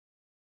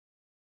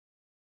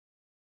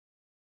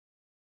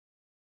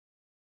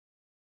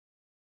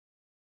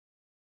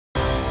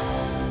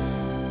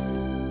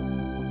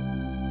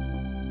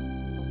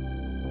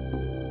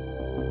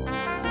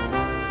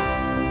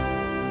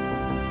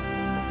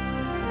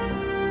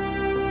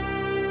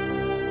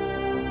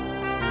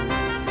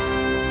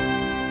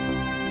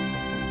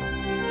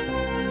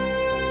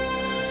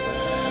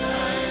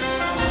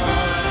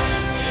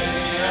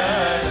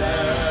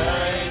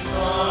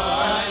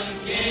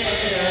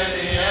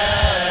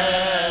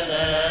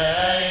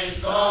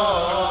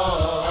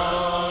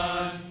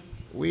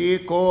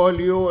call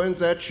you in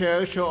the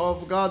Church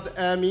of God.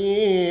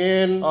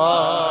 Amen.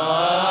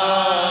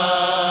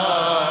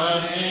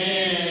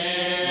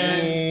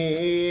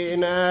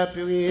 In a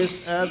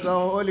priest at the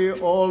holy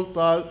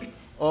altar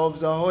of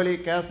the Holy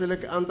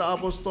Catholic and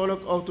Apostolic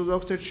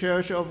Orthodox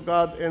Church of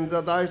God in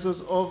the Diocese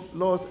of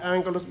Los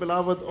Angeles,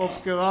 beloved of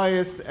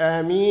Christ.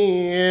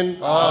 Amen.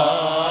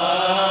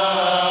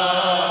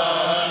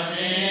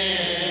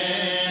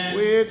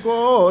 We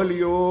call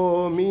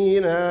you,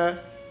 Mina,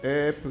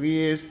 a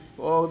priest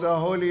for the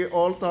holy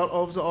altar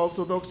of the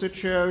Orthodox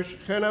Church.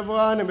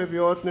 Chenevranim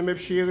b'vyotnim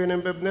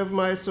b'shirim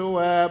b'bnevmai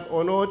suab,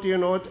 onot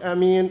yenot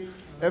amin,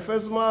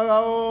 efes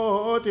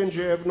maraot in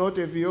jev not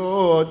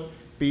evyot,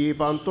 pi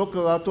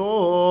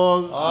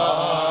pantokrator.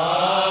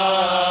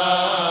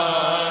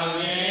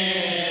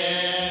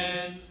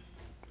 Amen.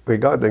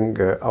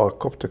 Regarding our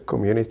Coptic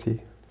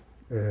community,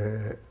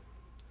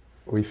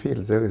 we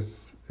feel there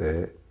is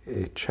a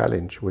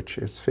challenge which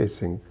is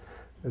facing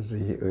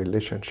the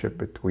relationship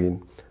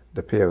between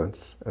the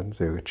parents and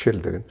their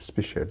children,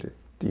 especially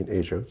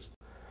teenagers,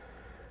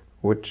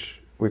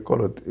 which we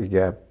call it a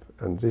gap.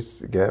 And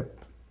this gap,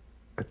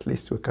 at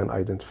least we can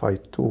identify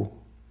two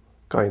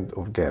kinds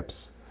of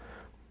gaps.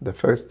 The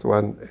first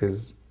one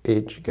is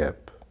age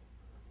gap,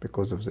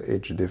 because of the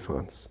age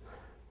difference.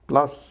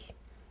 Plus,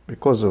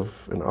 because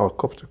of, in our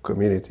Coptic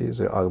community,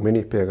 there are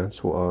many parents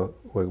who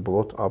were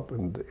brought up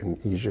in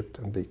Egypt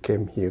and they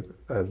came here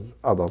as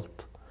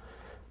adults.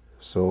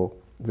 So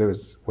there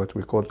is what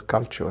we call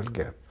cultural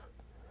gap.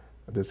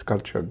 This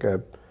cultural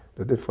gap,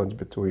 the difference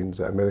between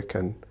the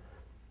American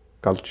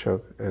culture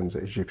and the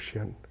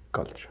Egyptian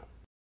culture.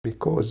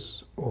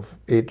 Because of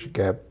age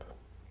gap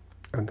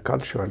and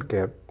cultural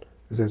gap,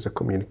 there's a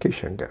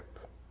communication gap.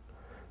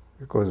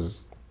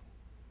 Because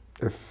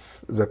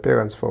if the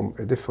parents from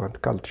a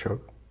different culture,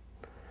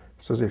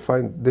 so they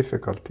find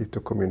difficulty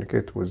to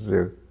communicate with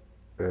their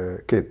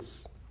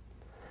kids.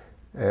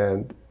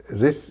 And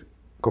this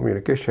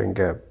communication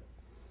gap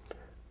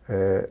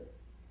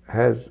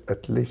has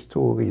at least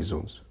two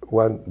reasons.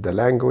 One, the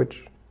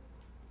language,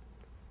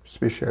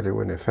 especially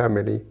when a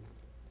family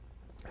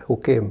who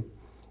came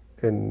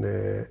in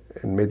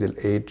middle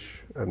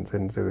age and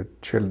then their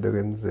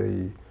children,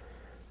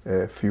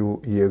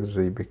 few years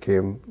they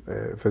became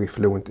very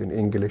fluent in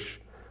English,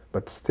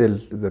 but still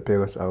the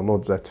parents are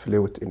not that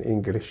fluent in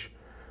English.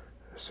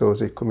 So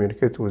they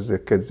communicate with their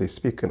kids, they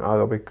speak in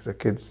Arabic, the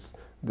kids,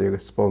 they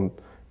respond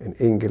in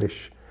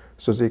English.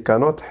 So they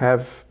cannot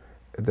have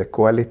the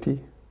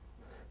quality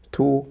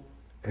to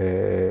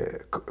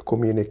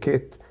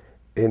communicate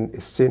in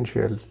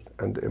essential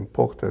and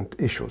important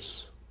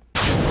issues.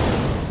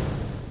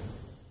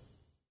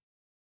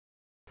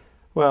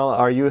 Well,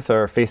 our youth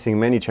are facing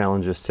many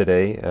challenges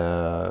today,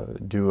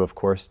 due, of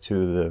course,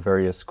 to the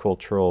various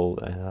cultural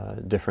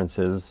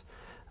differences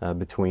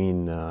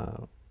between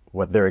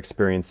what they're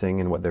experiencing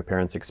and what their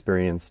parents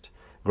experienced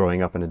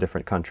growing up in a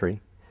different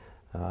country.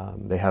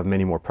 They have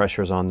many more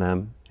pressures on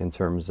them in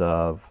terms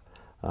of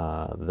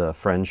the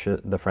friends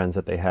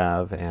that they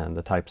have and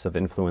the types of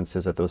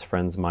influences that those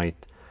friends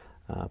might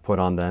put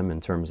on them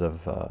in terms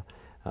of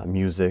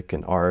music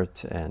and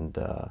art and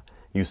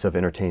use of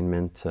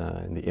entertainment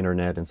and the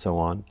internet and so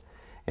on.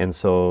 And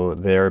so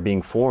they're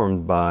being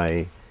formed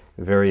by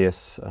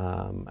various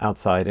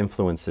outside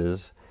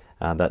influences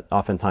that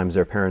oftentimes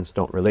their parents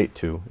don't relate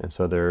to. And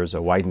so there's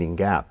a widening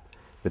gap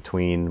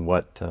between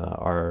what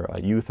our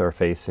youth are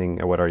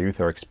facing or what our youth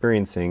are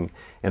experiencing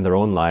in their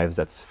own lives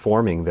that's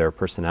forming their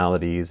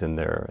personalities and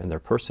their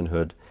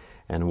personhood,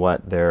 and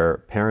what their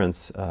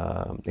parents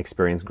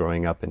experienced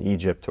growing up in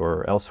Egypt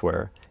or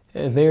elsewhere.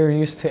 They're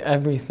used to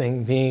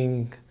everything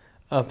being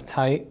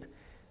uptight,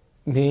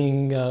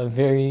 being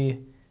very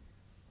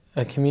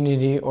a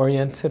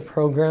community-oriented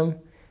program,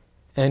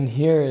 and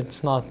here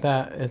it's not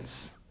that.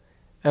 It's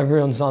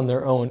everyone's on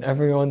their own.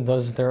 Everyone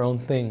does their own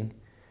thing.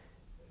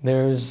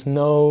 There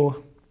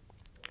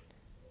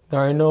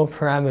are no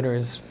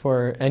parameters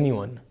for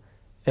anyone.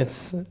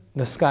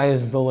 The sky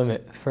is the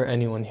limit for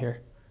anyone here.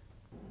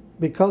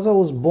 Because I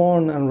was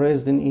born and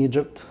raised in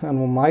Egypt, and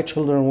when my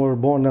children were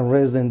born and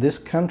raised in this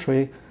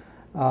country,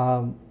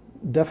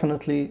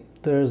 definitely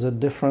there's a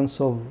difference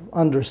of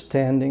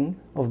understanding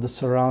of the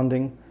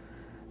surrounding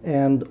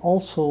and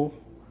also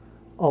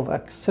of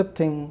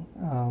accepting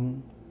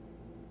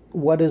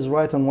what is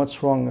right and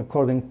what's wrong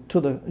according to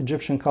the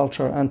Egyptian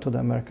culture and to the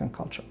American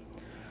culture.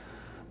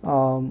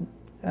 And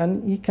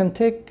you can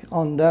take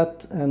on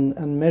that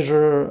and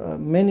measure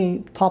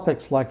many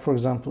topics, like, for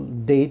example,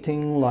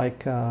 dating,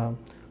 like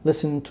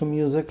listening to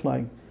music,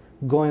 like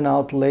going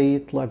out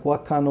late, like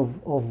what kind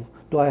of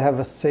do I have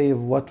a say of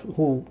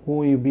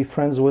who you be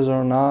friends with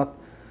or not,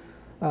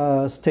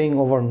 staying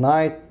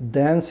overnight,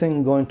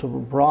 dancing, going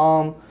to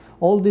prom,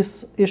 all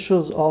these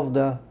issues of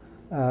the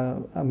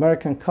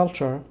American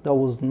culture that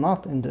was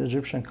not in the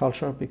Egyptian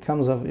culture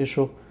becomes an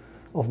issue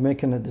of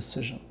making a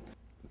decision.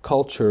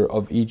 Culture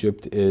of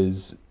Egypt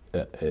is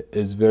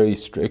very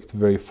strict,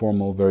 very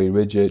formal, very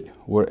rigid,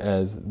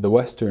 whereas the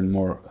Western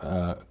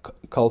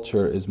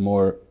culture is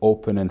more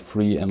open and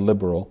free and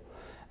liberal.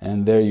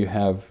 and there you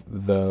have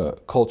the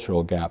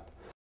cultural gap.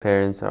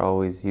 Parents are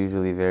always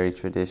usually very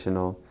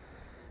traditional,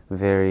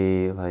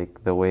 very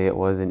like the way it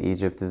was in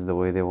Egypt is the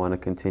way they want to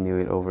continue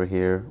it over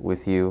here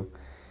with you,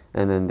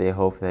 and then they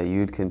hope that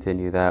you'd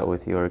continue that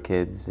with your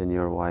kids and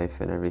your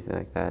wife and everything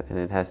like that, and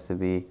it has to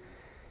be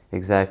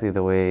exactly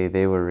the way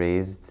they were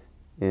raised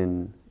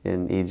in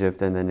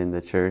Egypt and then in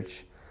the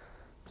church.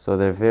 So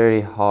they're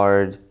very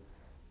hard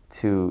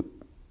to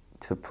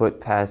put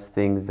past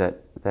things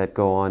that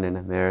go on in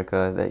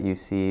America that you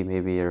see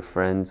maybe your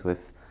friends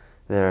with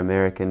their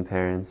American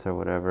parents or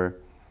whatever.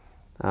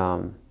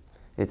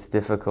 It's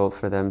difficult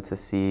for them to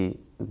see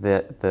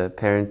the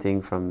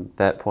parenting from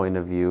that point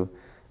of view.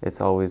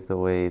 It's always the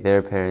way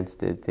their parents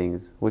did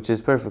things, which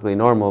is perfectly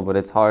normal, but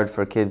it's hard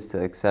for kids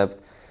to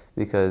accept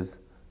because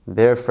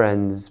their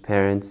friends'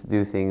 parents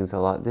do things a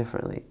lot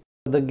differently.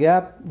 The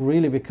gap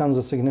really becomes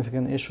a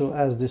significant issue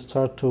as they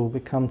start to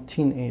become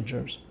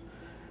teenagers.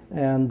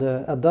 And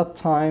at that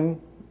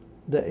time,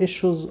 the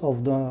issues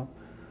of the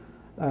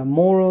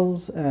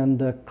morals and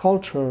the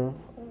culture,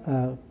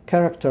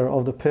 character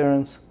of the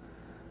parents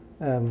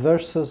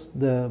versus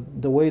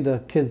the way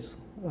the kids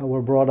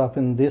were brought up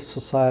in this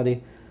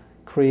society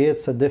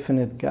creates a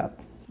definite gap.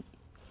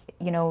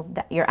 You know,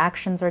 that your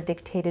actions are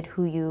dictated,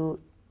 who you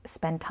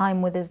spend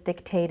time with is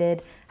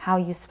dictated, how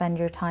you spend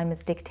your time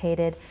is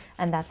dictated,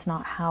 and that's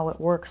not how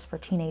it works for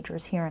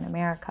teenagers here in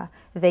America.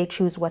 They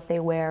choose what they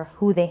wear,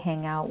 who they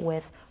hang out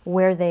with,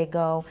 where they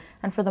go,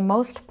 and for the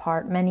most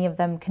part, many of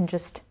them can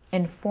just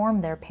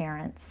inform their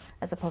parents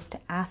as opposed to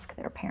ask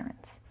their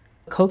parents.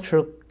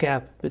 Cultural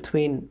gap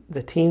between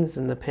the teens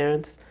and the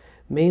parents,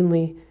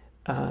 mainly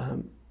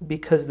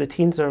because the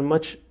teens are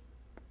much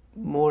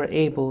more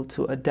able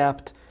to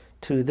adapt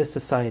to this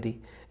society,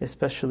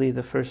 especially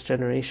the first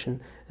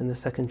generation and the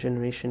second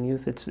generation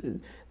youth.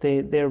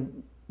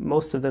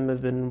 Most of them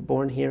have been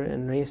born here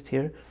and raised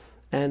here,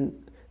 and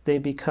they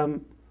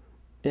become,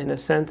 in a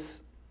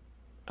sense,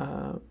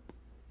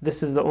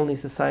 this is the only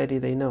society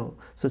they know.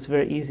 So it's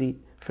very easy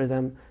for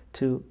them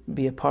to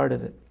be a part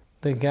of it.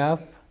 The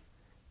gap,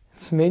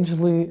 it's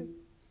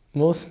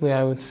mostly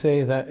I would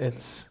say that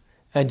it's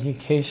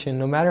education.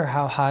 No matter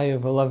how high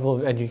of a level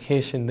of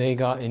education they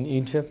got in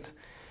Egypt,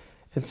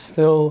 it's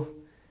still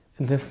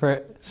a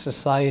different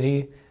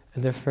society, a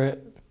different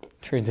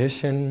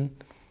tradition,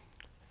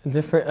 a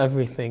different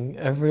everything.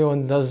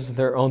 Everyone does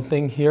their own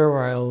thing here,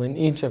 while in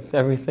Egypt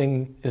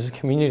everything is a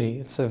community.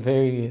 It's a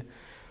very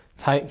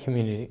tight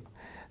community.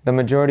 The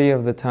majority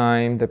of the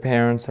time the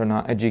parents are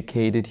not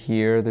educated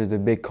here. There's a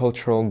big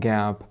cultural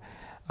gap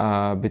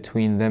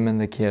between them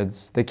and the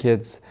kids. The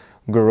kids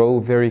grow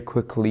very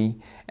quickly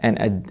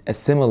and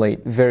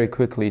assimilate very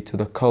quickly to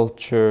the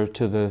culture,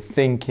 to the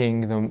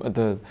thinking,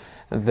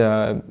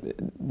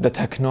 the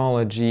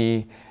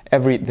technology,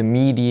 the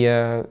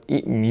media,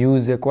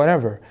 music,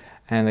 whatever,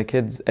 and the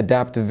kids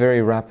adapt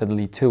very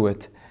rapidly to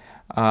it.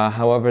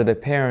 However, the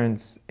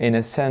parents, in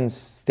a sense,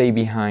 stay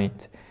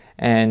behind,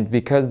 and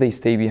because they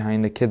stay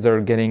behind, the kids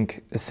are getting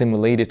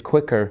assimilated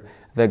quicker.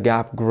 The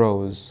gap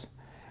grows,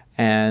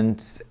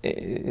 and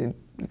it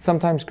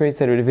sometimes creates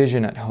a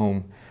division at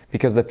home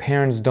because the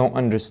parents don't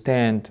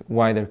understand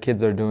why their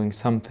kids are doing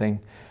something,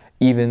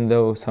 even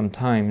though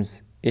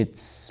sometimes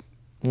it's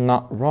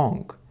not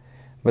wrong.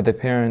 But the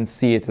parents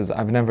see it as,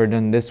 I've never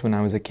done this when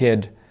I was a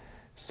kid,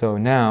 so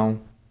now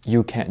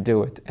you can't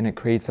do it. And it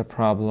creates a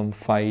problem,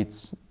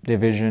 fights,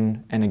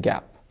 division, and a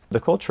gap. The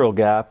cultural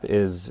gap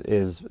is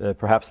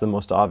perhaps the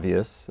most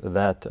obvious,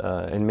 that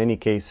in many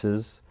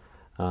cases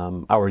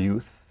our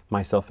youth,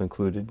 myself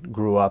included,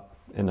 grew up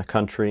in a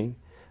country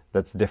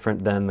that's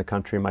different than the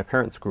country my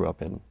parents grew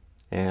up in.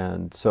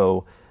 And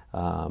so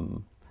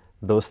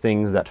those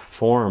things that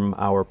form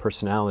our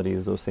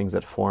personalities, those things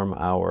that form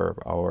our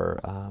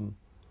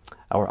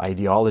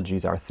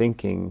ideologies, our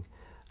thinking,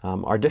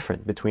 are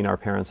different between our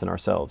parents and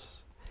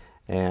ourselves.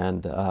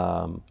 And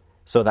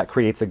so that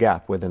creates a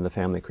gap within the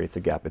family, creates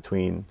a gap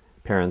between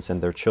parents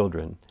and their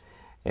children.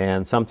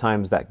 And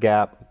sometimes that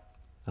gap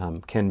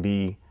can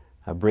be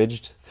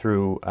bridged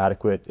through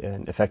adequate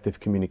and effective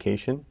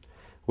communication,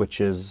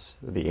 which is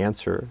the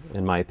answer,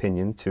 in my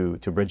opinion, to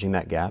bridging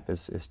that gap,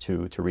 is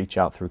to reach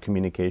out through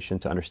communication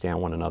to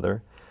understand one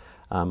another.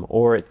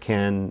 Or it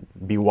can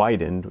be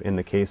widened in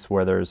the case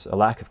where there's a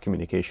lack of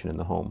communication in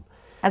the home.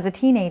 As a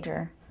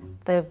teenager,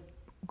 the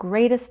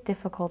greatest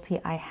difficulty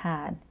I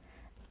had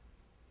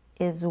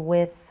is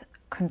with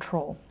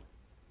control.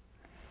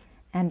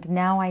 And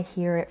now I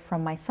hear it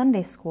from my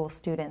Sunday school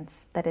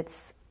students that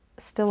it's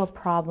still a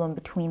problem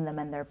between them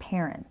and their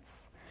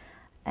parents.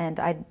 And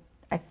I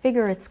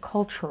figure it's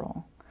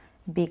cultural,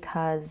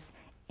 because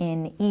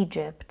in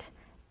Egypt,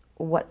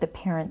 what the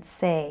parents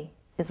say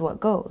is what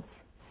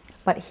goes.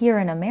 But here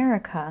in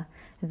America,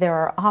 there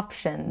are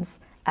options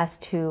as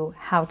to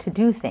how to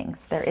do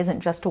things. There isn't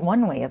just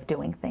one way of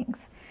doing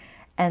things.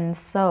 And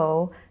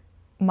so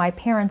my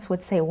parents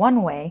would say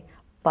one way,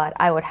 but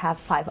I would have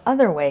 5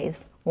 other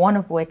ways, one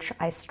of which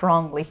I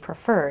strongly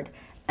preferred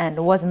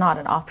and was not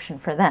an option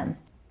for them.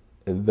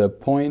 The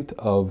point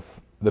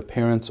of the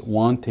parents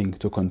wanting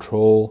to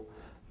control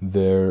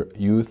their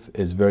youth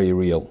is very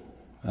real,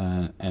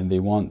 and they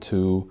want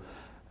to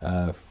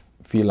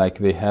feel like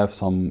they have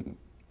some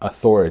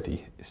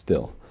authority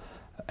still.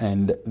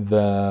 And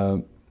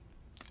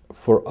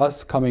for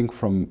us coming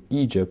from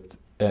Egypt,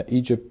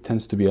 Egypt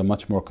tends to be a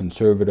much more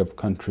conservative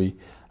country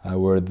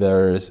where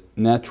there's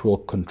natural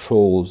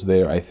controls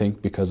there, I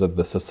think, because of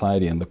the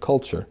society and the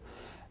culture.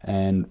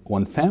 And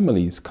when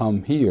families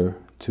come here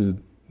to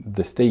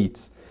the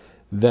States,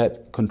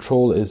 that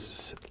control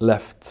is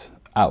left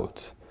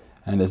out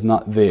and is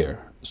not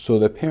there. So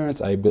the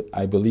parents, I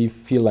believe,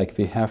 feel like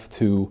they have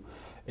to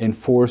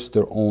enforce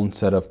their own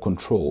set of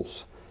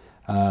controls,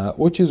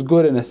 which is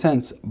good in a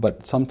sense,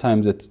 but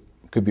sometimes it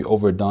could be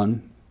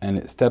overdone and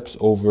it steps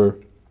over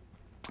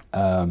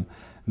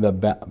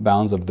the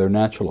bounds of their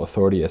natural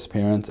authority as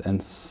parents,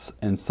 and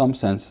in some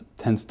sense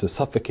tends to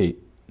suffocate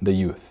the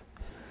youth.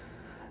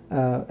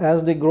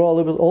 As they grow a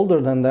little bit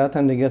older than that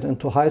and they get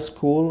into high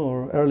school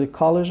or early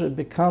college, it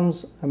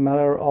becomes a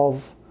matter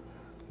of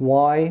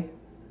why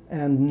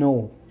and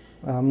no.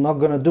 I'm not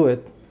going to do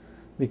it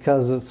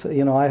because it's,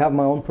 you know, I have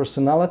my own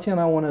personality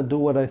and I want to do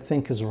what I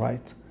think is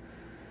right.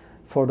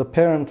 For the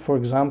parent, for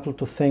example,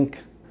 to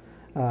think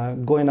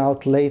going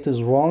out late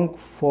is wrong,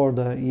 for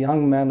the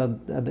young man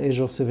at the age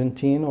of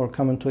 17 or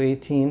coming to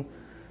 18,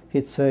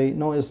 he'd say,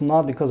 no, it's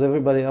not, because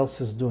everybody else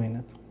is doing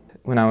it.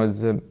 When I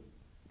was a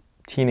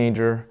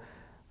teenager,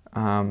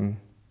 I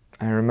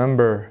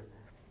remember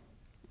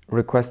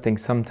requesting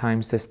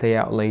sometimes to stay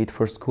out late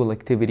for school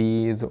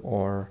activities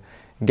or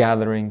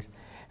gatherings,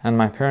 and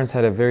my parents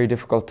had a very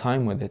difficult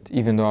time with it,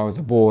 even though I was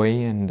a boy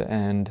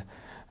and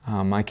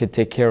I could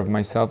take care of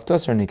myself to a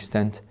certain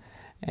extent.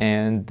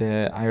 And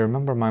I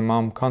remember my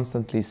mom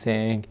constantly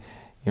saying,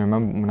 you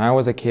remember when I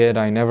was a kid,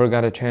 I never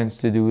got a chance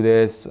to do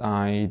this.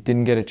 I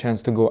didn't get a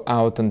chance to go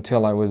out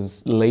until I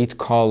was late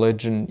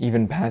college, and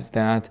even past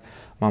that.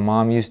 My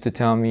mom used to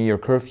tell me, your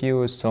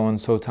curfew is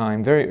so-and-so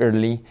time, very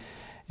early.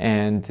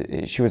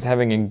 And she was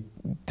having a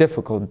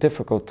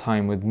difficult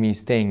time with me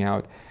staying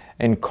out.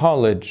 In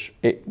college,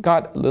 it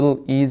got a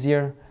little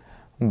easier,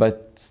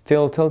 but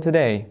still till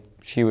today,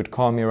 she would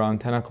call me around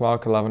 10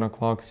 o'clock, 11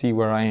 o'clock, see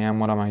where I am,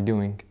 what am I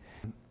doing.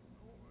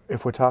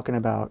 If we're talking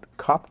about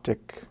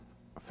Coptic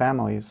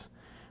families,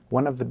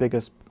 one of the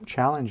biggest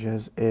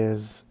challenges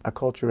is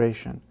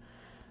acculturation.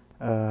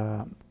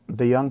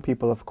 The young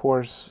people, of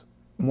course,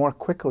 more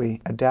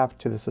quickly adapt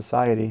to the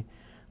society,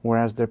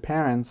 whereas their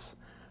parents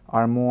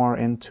are more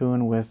in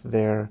tune with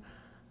their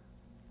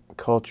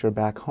culture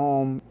back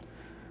home.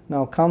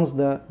 Now comes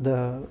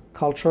the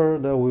culture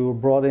that we were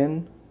brought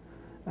in.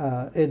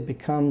 It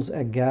becomes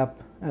a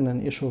gap and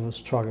an issue of a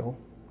struggle.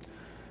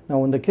 Now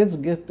when the kids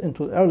get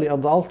into early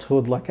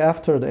adulthood, like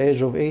after the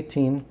age of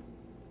 18,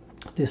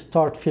 they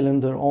start feeling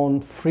their own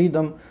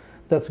freedom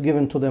that's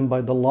given to them by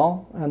the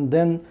law, and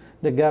then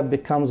the gap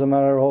becomes a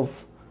matter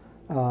of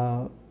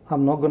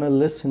I'm not going to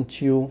listen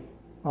to you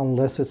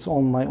unless it's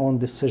on my own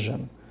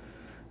decision.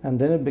 And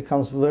then it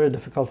becomes very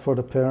difficult for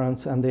the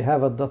parents, and they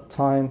have at that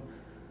time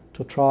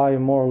to try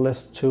more or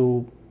less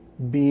to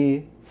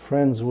be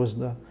friends with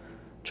the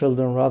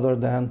children rather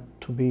than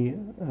to be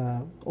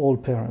all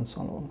parents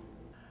alone.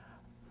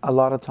 A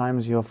lot of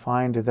times you'll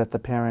find that the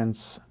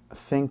parents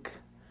think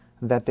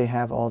that they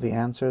have all the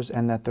answers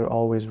and that they're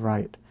always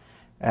right.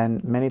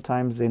 And many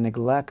times they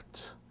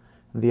neglect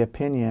the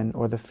opinion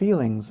or the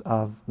feelings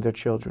of their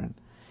children.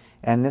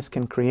 And this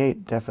can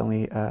create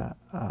definitely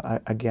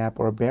a gap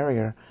or a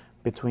barrier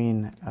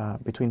between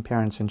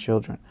parents and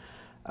children.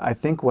 I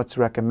think what's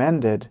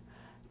recommended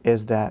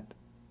is that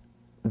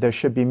there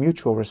should be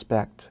mutual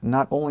respect,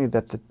 not only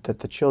that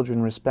the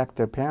children respect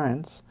their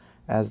parents,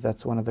 as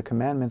that's one of the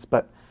commandments,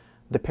 but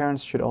the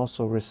parents should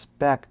also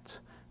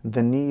respect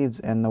the needs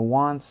and the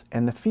wants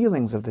and the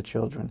feelings of the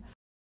children.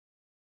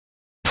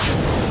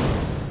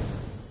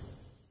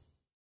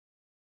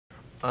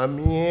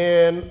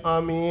 Amen,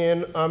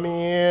 amen,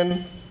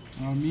 amen.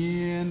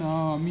 Amen,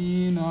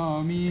 amen,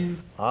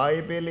 amen.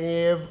 I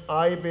believe,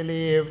 I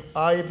believe,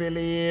 I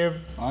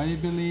believe. I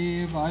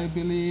believe, I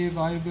believe,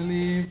 I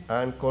believe.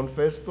 And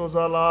confess to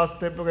the last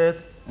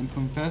breath. And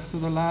confess to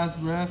the last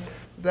breath.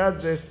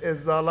 That this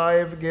is the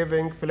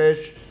life-giving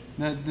flesh.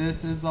 That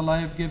this is the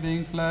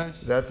life-giving flesh.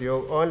 That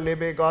your only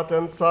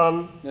begotten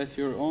Son. That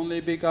your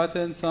only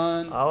begotten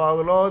Son.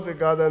 Our Lord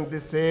God and the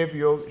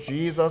Savior,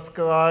 Jesus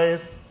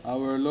Christ.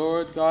 Our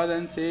Lord God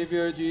and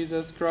Savior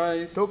Jesus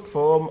Christ. Took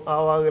from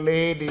Our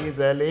Lady,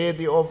 the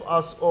Lady of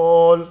us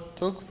all.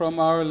 Took from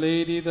Our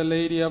Lady, the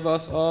Lady of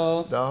us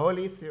all. The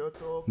Holy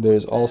Theotokos.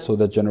 There's also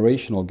the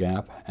generational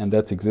gap, and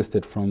that's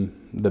existed from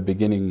the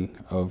beginning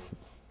of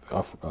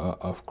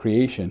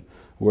creation.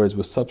 Whereas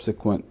with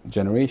subsequent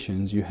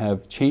generations, you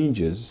have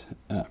changes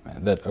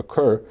that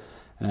occur,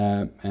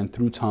 and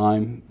through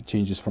time,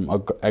 changes from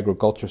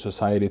agriculture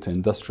society to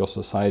industrial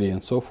society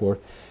and so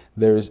forth.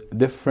 There's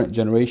different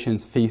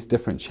generations face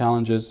different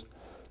challenges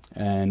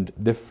and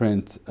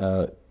different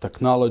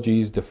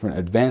technologies, different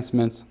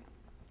advancements.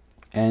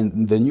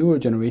 And the newer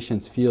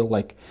generations feel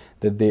like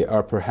that they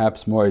are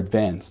perhaps more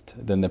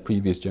advanced than the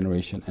previous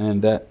generation. And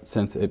in that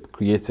sense, it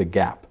creates a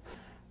gap.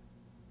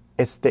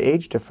 It's the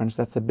age difference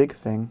that's a big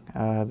thing.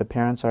 The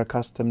parents are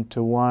accustomed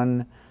to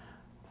one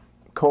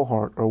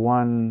cohort or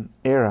one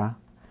era,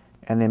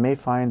 and they may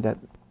find that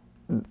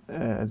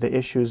the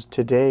issues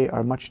today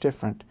are much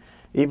different.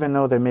 Even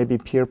though there may be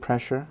peer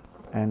pressure,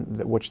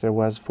 and which there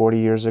was 40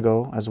 years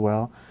ago as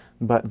well,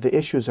 but the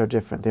issues are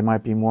different. There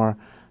might be more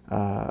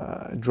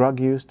drug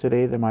use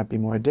today, there might be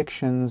more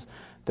addictions,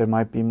 there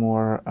might be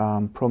more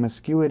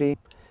promiscuity.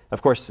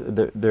 Of course,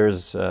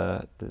 there's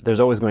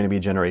always going to be a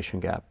generation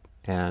gap.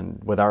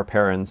 And with our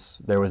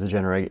parents, there was a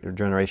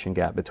generation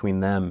gap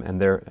between them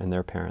and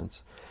their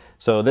parents.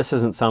 So this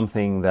isn't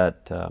something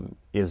that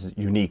is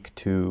unique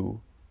to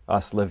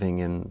us living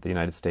in the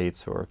United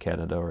States or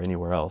Canada or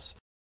anywhere else.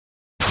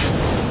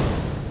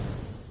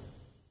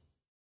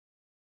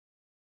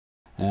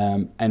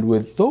 And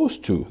with those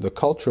two, the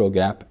cultural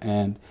gap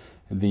and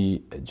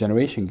the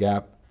generation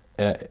gap,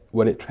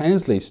 what it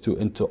translates to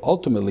into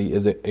ultimately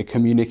is a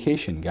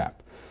communication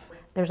gap.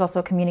 There's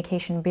also a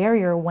communication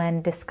barrier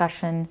when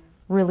discussion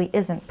really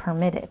isn't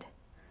permitted.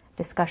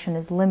 Discussion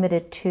is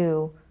limited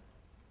to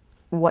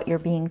what you're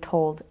being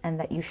told and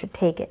that you should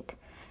take it.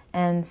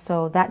 And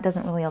so that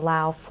doesn't really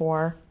allow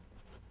for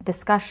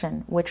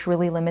discussion, which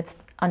really limits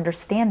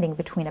understanding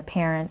between a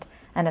parent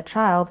and a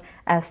child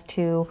as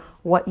to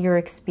what you're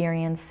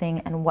experiencing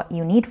and what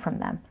you need from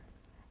them.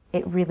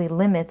 It really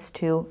limits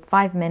to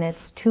 5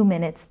 minutes, 2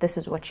 minutes, this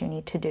is what you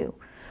need to do.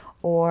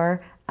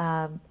 Or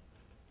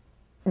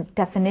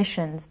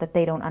definitions that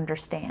they don't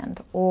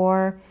understand.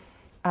 Or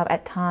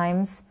at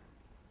times,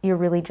 you're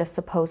really just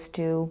supposed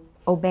to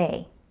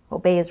obey.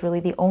 Obey is really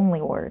the only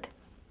word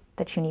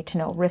that you need to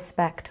know.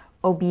 Respect,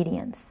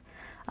 obedience.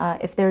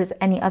 If there's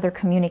any other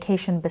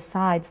communication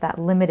besides that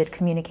limited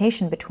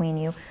communication between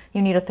you,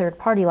 you need a third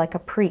party like a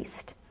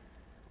priest.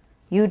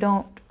 You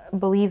don't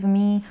believe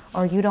me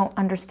or you don't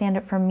understand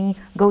it from me,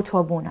 go to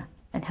Abuna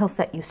and he'll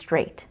set you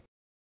straight.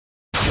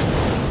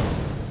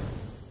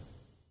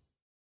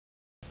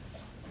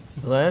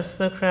 Bless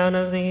the crown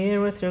of the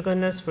year with your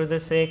goodness for the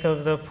sake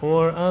of the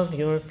poor of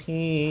your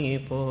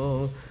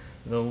people,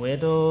 the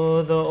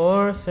widow, the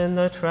orphan,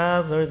 the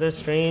traveler, the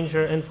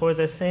stranger, and for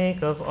the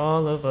sake of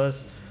all of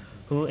us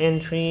who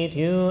entreat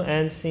you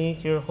and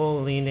seek your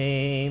holy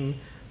name.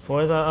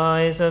 For the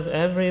eyes of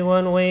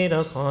everyone wait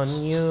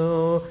upon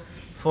you,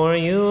 for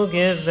you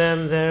give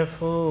them their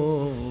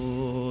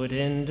food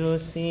in due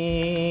season.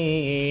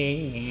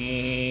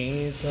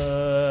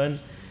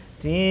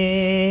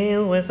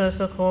 Deal with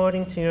us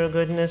according to your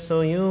goodness,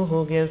 O you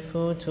who give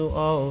food to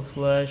all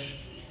flesh.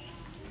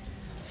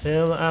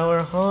 Fill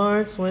our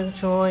hearts with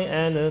joy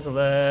and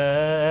gladness,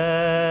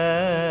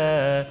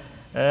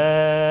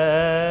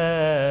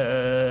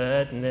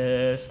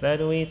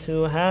 that we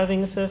too,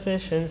 having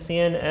sufficiency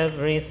in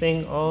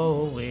everything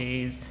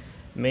always,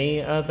 may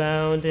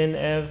abound in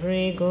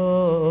every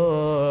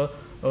good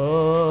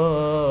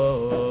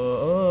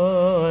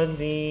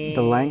deed.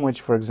 The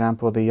language, for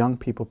example, the young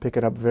people pick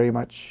it up very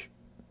much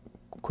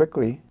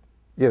quickly.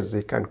 Yes,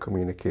 they can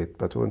communicate,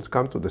 but when it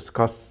comes to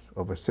discuss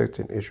of a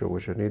certain issue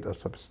which you need a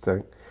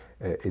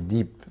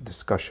deep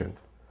discussion,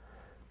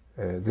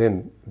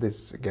 then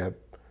this gap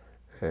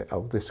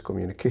of this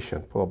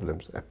communication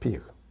problems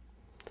appear.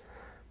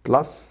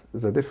 Plus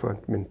the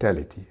different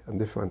mentality and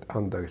different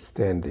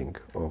understanding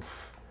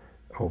of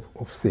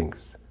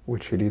things,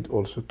 which lead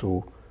also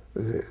to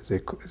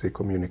the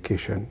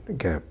communication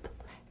gap.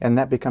 And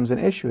that becomes an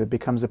issue. It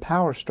becomes a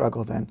power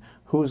struggle then.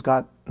 Who's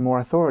got more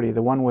authority?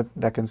 The one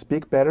that can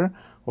speak better,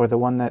 or the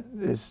one that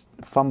is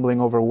fumbling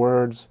over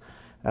words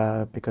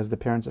because the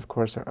parents, of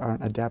course,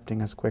 aren't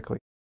adapting as quickly?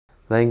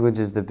 Language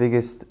is the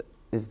biggest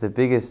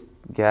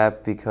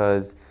gap,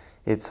 because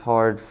it's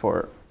hard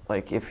for,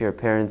 like, if your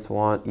parents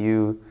want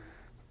you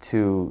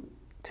to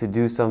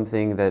do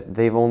something that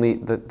the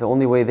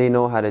only way they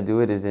know how to do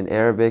it is in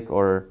Arabic,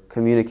 or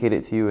communicate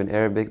it to you in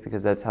Arabic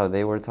because that's how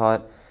they were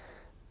taught.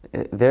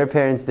 Their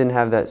parents didn't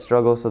have that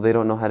struggle, so they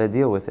don't know how to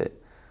deal with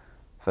it.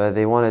 If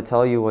they want to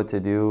tell you what to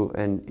do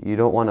and you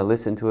don't want to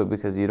listen to it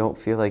because you don't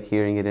feel like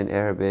hearing it in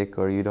Arabic,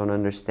 or you don't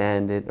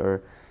understand it,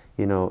 or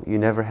you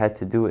never had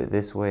to do it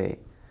this way.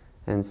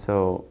 And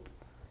so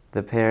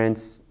the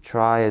parents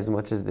try as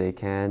much as they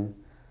can.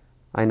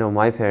 I know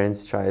my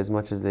parents try as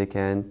much as they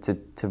can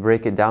to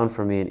break it down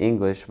for me in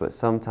English, but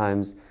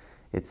sometimes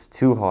it's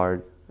too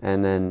hard,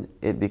 and then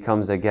it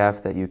becomes a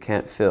gap that you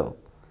can't fill.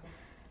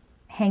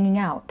 Hanging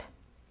out.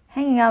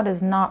 Hanging out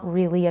is not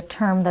really a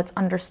term that's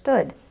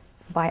understood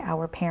by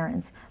our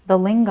parents. The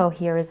lingo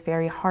here is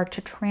very hard to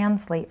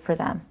translate for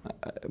them.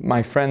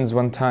 My friends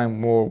one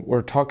time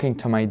were talking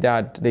to my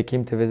dad. They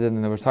came to visit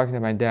and they were talking to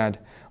my dad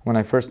when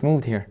I first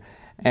moved here.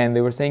 And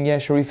they were saying, yeah,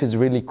 Sharif is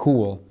really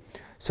cool.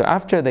 So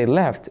after they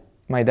left,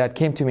 my dad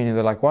came to me and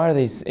they're like, why are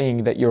they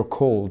saying that you're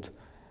cold?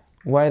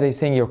 Why are they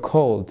saying you're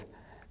cold?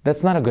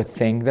 That's not a good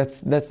thing.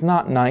 That's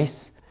not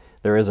nice.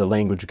 There is a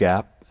language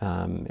gap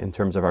in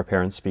terms of our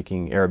parents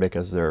speaking Arabic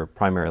as their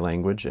primary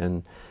language,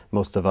 and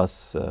most of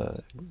us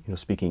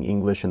speaking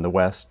English in the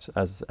West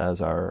as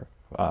our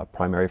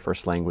primary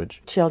first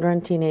language.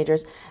 Children,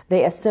 teenagers,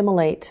 they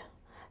assimilate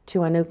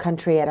to a new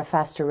country at a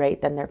faster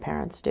rate than their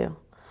parents do.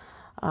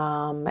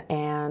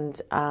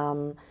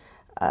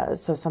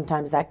 So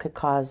sometimes that could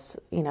cause,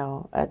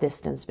 a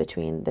distance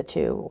between the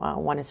two.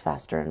 One is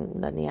faster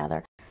than the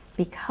other.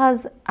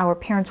 Because our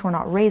parents were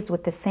not raised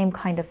with the same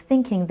kind of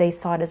thinking, they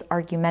saw it as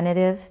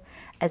argumentative,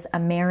 as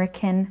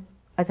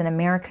an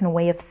American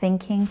way of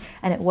thinking,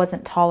 and it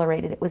wasn't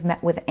tolerated. It was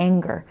met with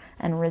anger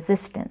and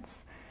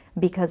resistance.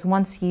 Because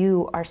once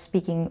you are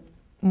speaking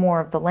more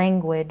of the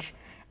language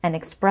and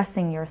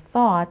expressing your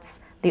thoughts,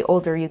 the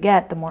older you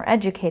get, the more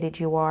educated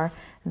you are,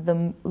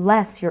 the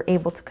less you're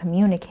able to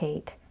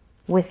communicate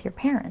with your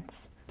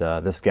parents.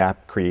 This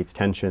gap creates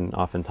tension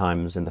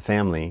oftentimes in the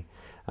family,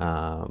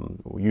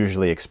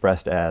 usually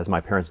expressed as, my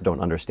parents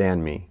don't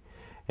understand me.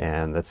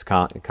 And that's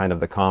kind of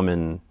the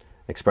common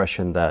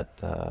expression that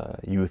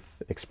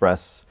youth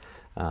express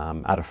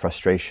out of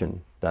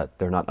frustration, that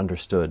they're not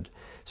understood.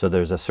 So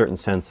there's a certain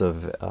sense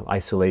of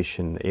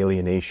isolation,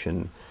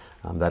 alienation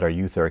that our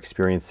youth are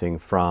experiencing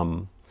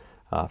from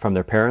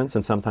their parents,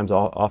 and sometimes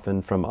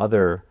often from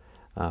other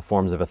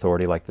forms of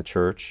authority like the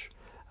church.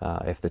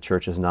 If the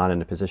church is not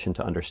in a position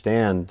to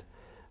understand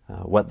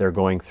what they're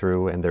going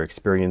through and their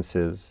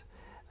experiences,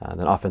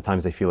 then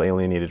oftentimes they feel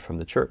alienated from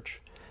the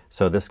church.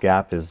 So this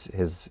gap is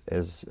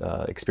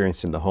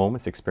experienced in the home,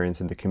 it's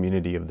experienced in the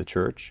community of the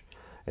church,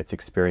 it's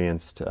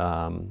experienced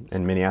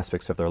in many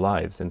aspects of their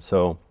lives. And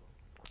so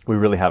we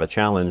really have a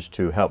challenge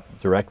to help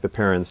direct the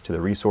parents to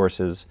the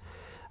resources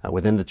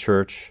within the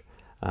church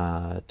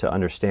to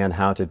understand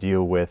how to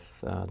deal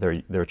with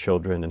their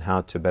children and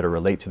how to better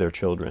relate to their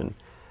children,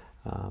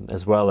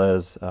 as well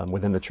as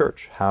within the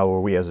church. How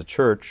are we as a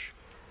church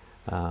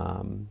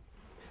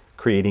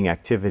creating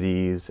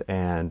activities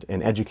and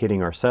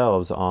educating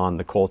ourselves on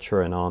the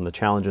culture and on the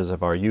challenges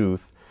of our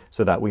youth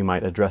so that we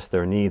might address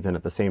their needs and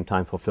at the same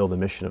time fulfill the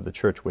mission of the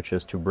church, which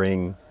is to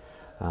bring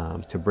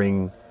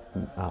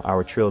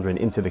our children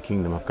into the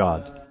kingdom of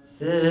God.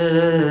 Stand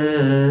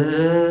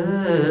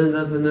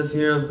up in the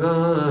fear of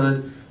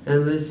God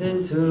and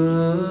listen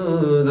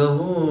to the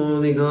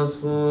Holy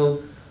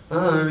Gospel.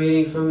 A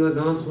reading from the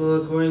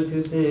Gospel according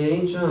to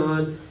St.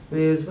 John.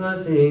 May his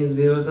blessings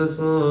be with us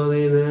all.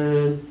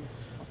 Amen.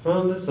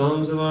 From the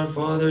Psalms of our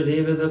father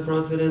David the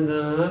prophet and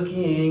the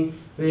King,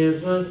 may his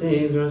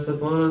blessings rest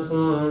upon us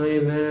all.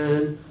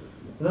 Amen.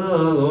 The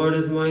Lord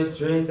is my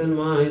strength and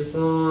my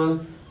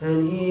song,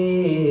 and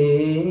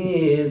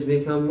he has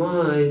become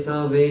my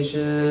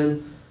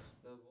salvation.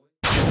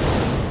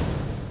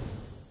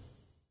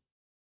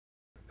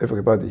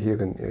 Everybody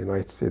here in the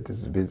United States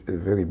is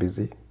very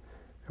busy.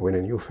 When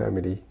a new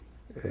family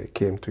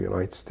came to the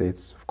United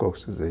States, of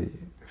course, they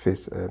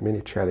face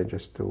many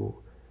challenges to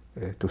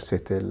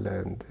settle,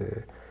 and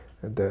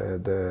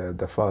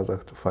the father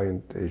to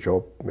find a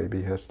job, maybe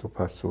he has to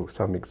pass through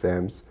some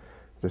exams.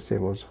 The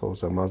same also for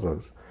the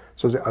mothers.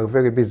 So they are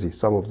very busy.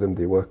 Some of them,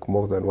 they work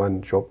more than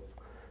one job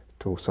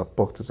to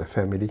support the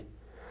family.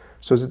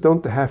 So they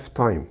don't have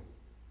time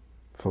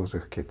for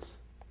their kids.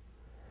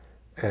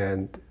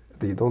 And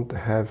they don't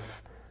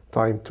have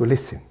time to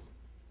listen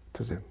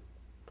to them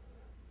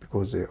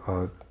because they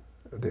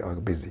are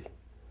busy.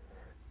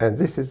 And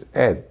this is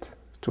add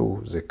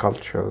to the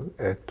culture,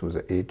 add to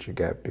the age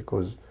gap,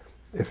 because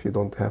if you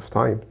don't have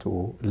time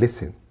to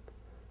listen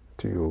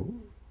to your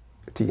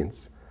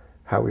teens,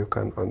 how you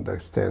can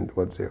understand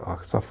what they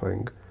are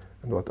suffering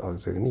and what are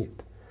their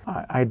needs?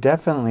 I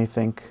definitely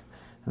think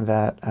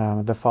that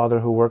the father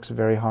who works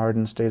very hard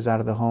and stays out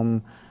of the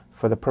home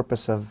for the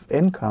purpose of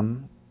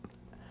income,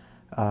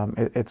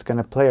 it's going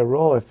to play a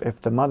role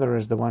if the mother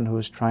is the one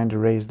who's trying to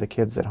raise the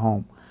kids at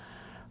home.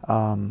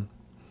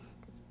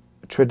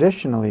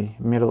 Traditionally,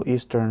 Middle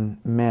Eastern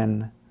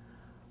men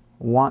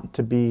want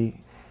to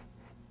be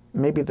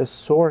maybe the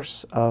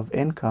source of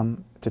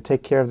income to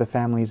take care of the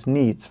family's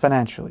needs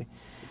financially.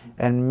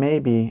 And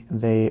maybe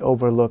they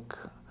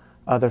overlook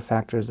other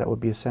factors that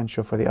would be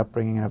essential for the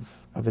upbringing of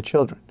the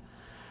children.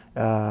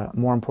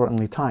 More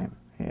importantly, time.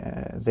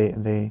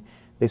 They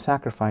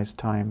sacrifice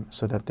time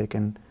so that they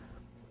can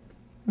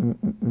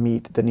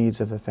meet the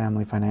needs of the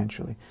family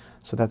financially.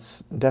 So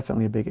that's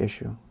definitely a big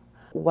issue.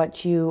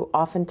 What you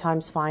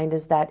oftentimes find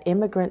is that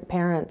immigrant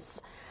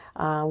parents,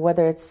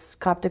 whether it's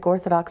Coptic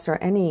Orthodox or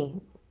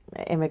any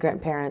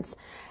immigrant parents,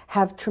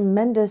 have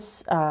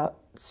tremendous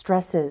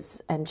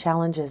stresses and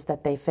challenges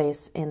that they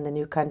face in the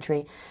new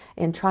country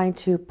in trying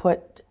to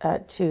put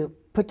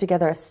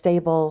together a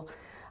stable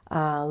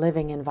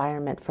living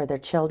environment for their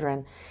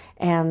children.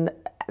 And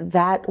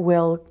that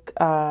will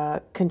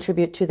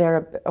contribute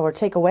to or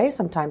take away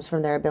sometimes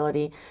from their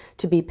ability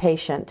to be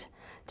patient,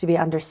 to be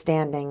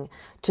understanding,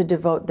 to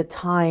devote the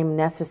time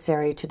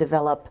necessary to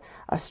develop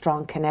a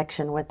strong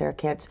connection with their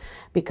kids,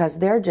 because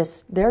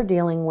they're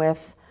dealing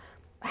with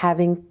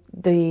having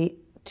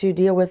to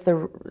deal with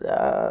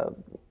the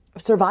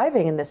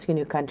surviving in this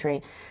new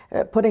country,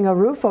 putting a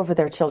roof over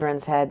their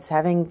children's heads,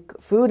 having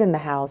food in the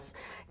house,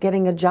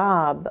 getting a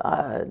job,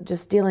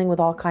 just dealing with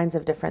all kinds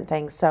of different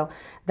things. So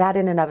that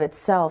in and of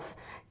itself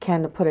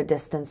can put a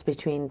distance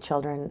between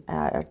children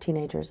or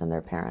teenagers and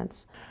their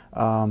parents.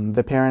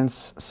 The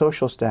parents'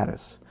 social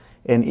status.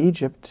 In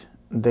Egypt,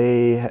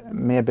 they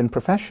may have been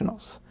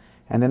professionals,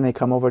 and then they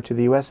come over to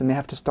the U.S. and they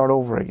have to start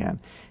over again.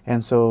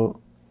 And so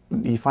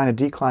you find a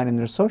decline in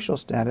their social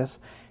status,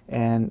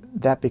 and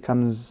that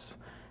becomes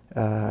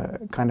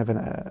kind of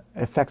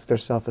affects their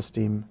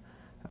self-esteem.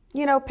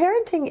 You know,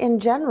 parenting in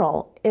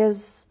general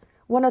is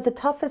one of the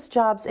toughest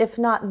jobs, if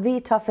not the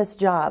toughest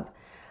job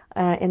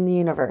in the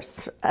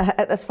universe,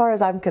 as far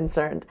as I'm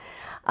concerned.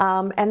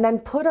 And then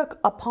put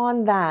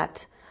upon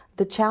that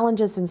the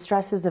challenges and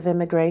stresses of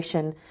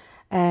immigration,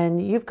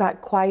 and you've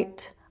got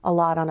quite a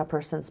lot on a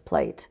person's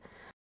plate.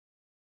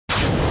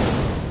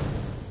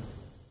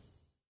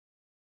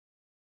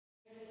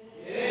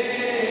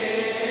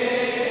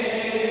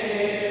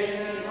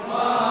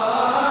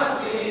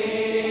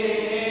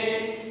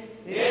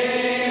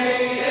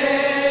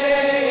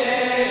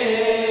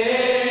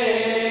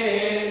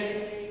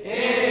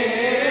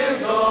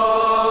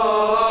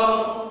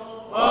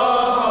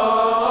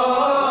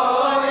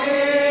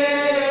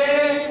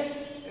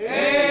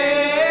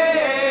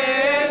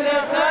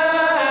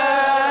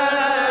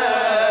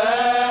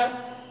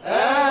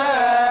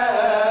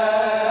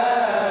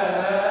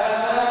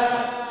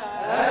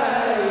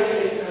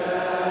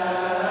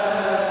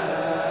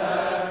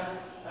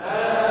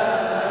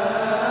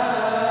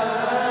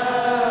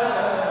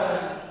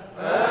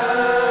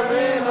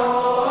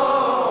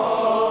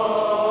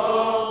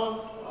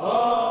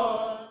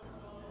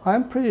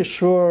 I'm pretty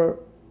sure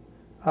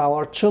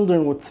our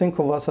children would think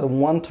of us at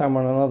one time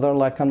or another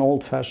like an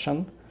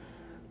old-fashioned,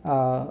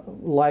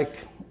 like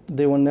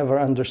they will never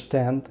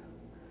understand,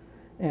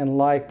 and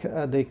like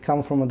they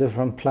come from a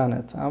different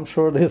planet. I'm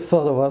sure they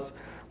thought of us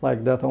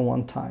like that at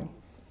one time.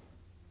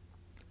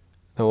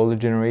 The older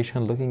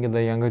generation looking at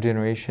the younger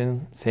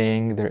generation,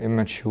 saying they're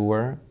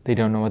immature, they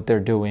don't know what they're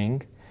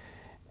doing,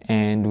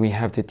 and we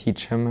have to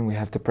teach them and we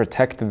have to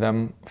protect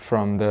them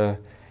from the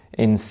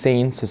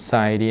insane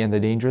society and the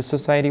dangerous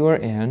society we're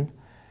in.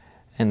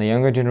 And the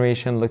younger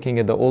generation looking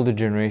at the older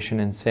generation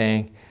and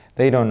saying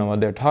they don't know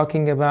what they're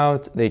talking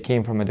about, they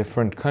came from a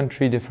different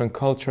country, different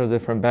culture,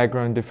 different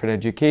background, different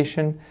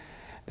education,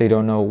 they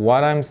don't know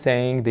what I'm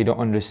saying, they don't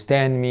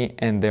understand me,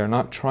 and they're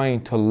not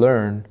trying to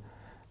learn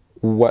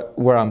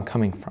where I'm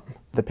coming from.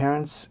 The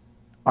parents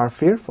are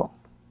fearful,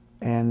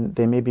 and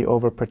they may be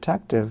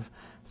overprotective,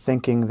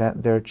 thinking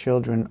that their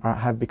children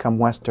have become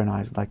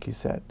westernized, like you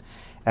said.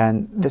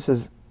 And this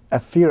is a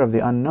fear of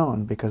the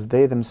unknown, because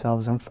they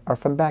themselves are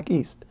from back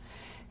east.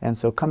 And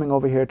so coming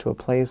over here to a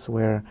place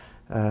where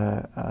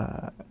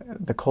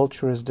the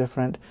culture is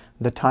different,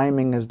 the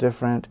timing is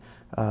different,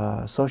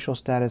 social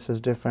status is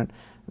different,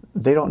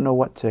 they don't know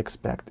what to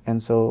expect.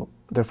 And so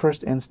their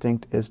first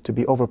instinct is to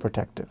be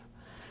overprotective.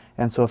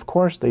 And so of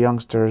course the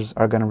youngsters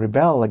are going to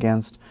rebel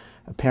against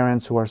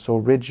parents who are so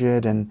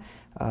rigid and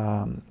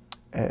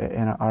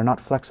are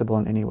not flexible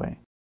in any way.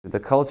 The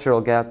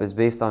cultural gap is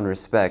based on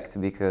respect,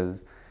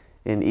 because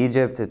in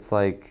Egypt it's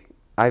like,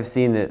 I've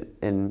seen it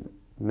in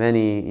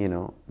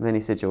many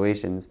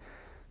situations.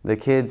 The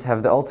kids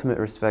have the ultimate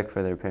respect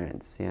for their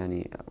parents.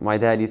 Yani, my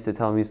dad used to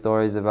tell me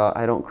stories about,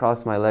 I don't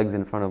cross my legs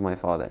in front of my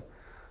father,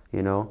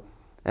 you know.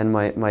 And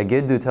my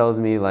Giddu tells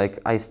me, like,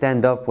 I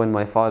stand up when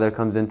my father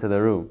comes into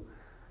the room,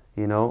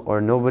 you know,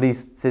 or nobody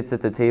sits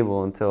at the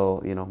table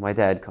until, you know, my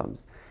dad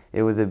comes.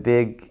 It was a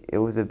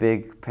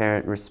big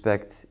parent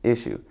respect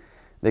issue.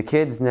 The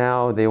kids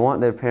now, they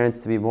want their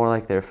parents to be more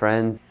like their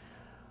friends.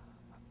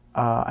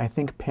 I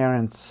think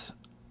parents,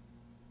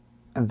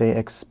 they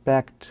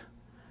expect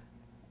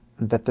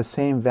that the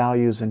same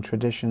values and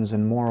traditions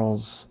and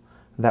morals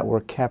that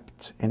were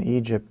kept in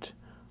Egypt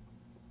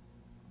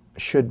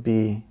should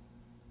be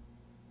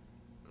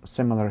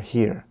similar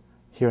here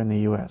in the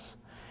U.S.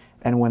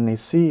 And when they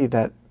see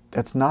that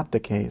that's not the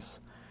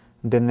case,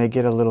 then they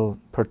get a little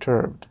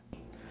perturbed.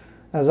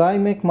 As I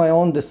make my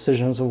own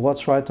decisions of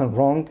what's right and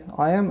wrong,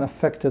 I am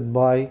affected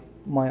by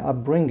my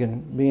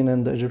upbringing, being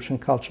in the Egyptian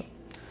culture.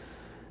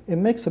 It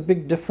makes a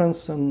big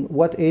difference in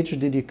what age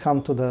did you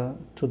come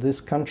to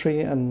this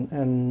country,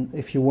 and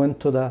if you went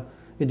to the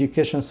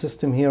education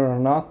system here or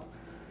not,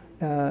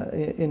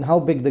 in how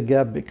big the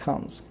gap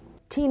becomes.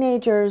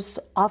 Teenagers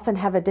often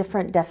have a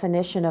different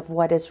definition of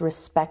what is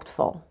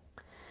respectful.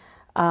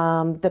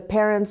 The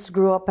parents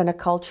grew up in a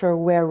culture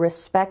where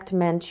respect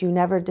meant you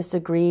never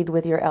disagreed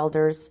with your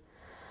elders.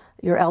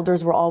 Your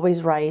elders were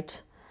always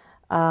right.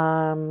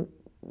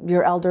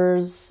 Your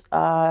elders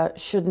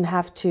shouldn't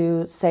have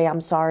to say, I'm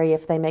sorry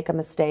if they make a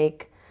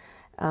mistake,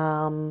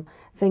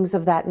 things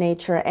of that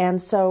nature. And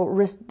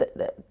so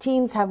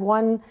teens have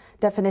one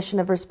definition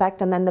of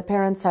respect, and then the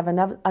parents have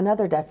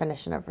another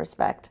definition of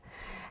respect.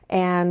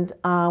 And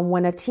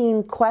when a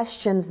teen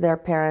questions their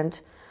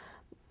parent,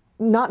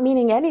 not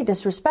meaning any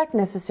disrespect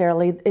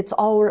necessarily, it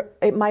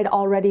might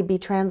already be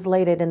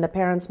translated in the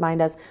parent's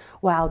mind as,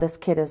 wow, this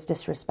kid is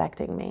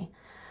disrespecting me.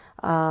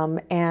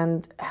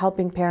 And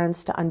helping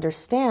parents to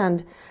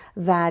understand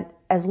that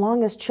as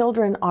long as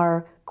children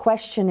are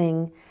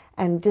questioning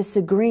and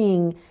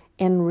disagreeing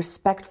in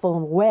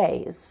respectful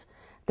ways,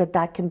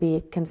 that can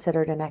be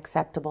considered an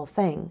acceptable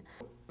thing.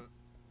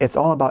 It's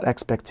all about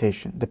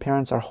expectation. The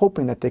parents are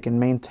hoping that they can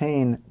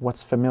maintain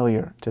what's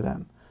familiar to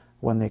them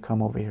when they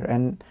come over here.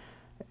 And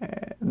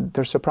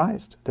they're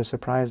surprised. They're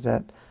surprised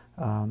at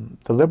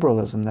the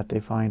liberalism that they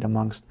find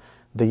amongst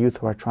the youth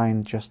who are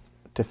trying just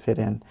to fit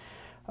in.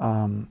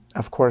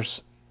 Of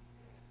course,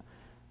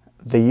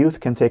 the youth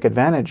can take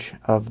advantage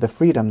of the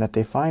freedom that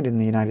they find in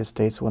the United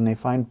States when they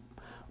find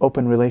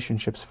open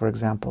relationships, for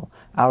example,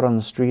 out on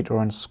the street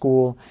or in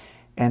school,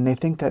 and they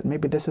think that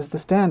maybe this is the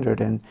standard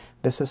and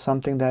this is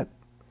something that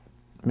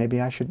maybe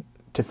I should,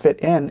 to fit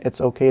in, it's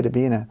okay to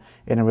be in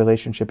a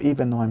relationship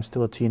even though I'm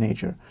still a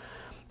teenager.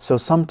 So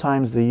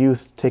sometimes the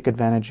youth take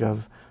advantage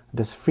of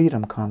this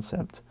freedom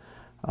concept,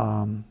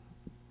 and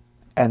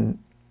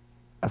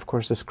of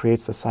course this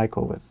creates the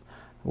cycle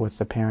with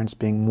the parents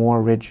being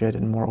more rigid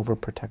and more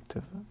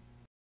overprotective.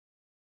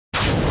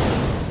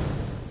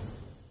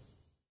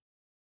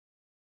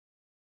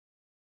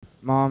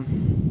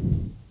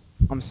 Mom,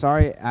 I'm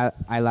sorry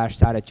I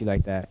lashed out at you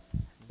like that.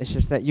 It's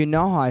just that you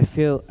know how I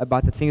feel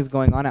about the things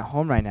going on at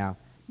home right now.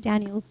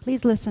 Daniel,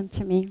 please listen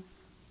to me.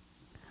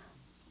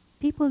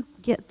 People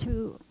get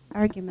to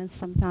arguments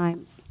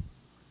sometimes.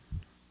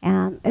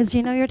 And as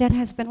you know, your dad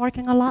has been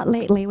working a lot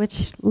lately,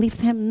 which leaves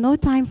him no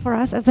time for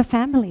us as a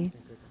family.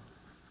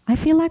 I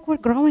feel like we're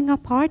growing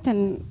apart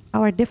and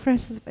our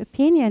difference of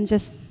opinion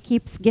just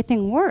keeps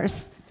getting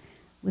worse.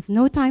 With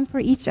no time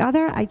for each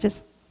other, I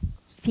just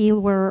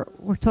feel we're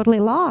totally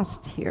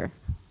lost here.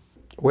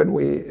 When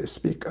we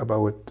speak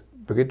about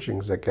bridging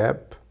the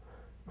gap,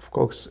 of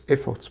course,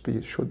 efforts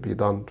should be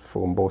done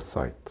from both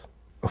sides.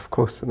 Of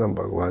course,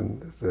 number one,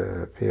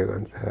 the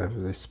parents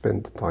they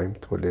spend time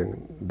to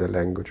learn the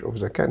language of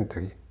the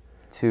country.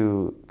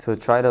 To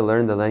try to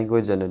learn the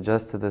language and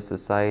adjust to the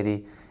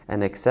society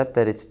and accept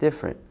that it's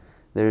different.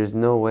 There's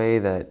no way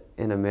that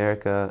in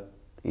America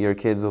your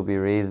kids will be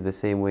raised the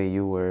same way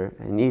you were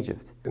in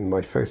Egypt. In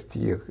my first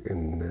year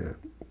in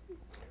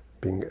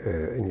being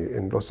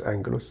in Los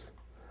Angeles,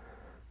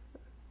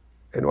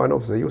 in one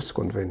of the youth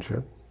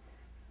convention,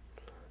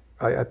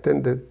 I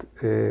attended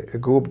a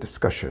group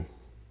discussion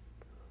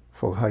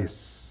for high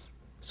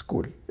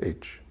school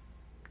age.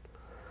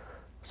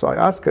 So I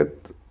asked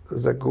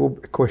the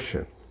group a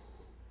question.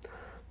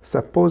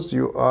 Suppose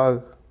you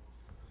are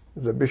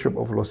the Bishop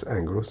of Los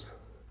Angeles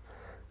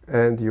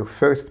and your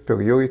first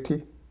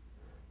priority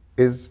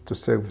is to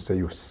serve the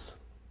youth.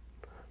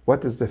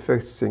 What is the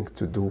first thing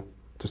to do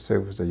to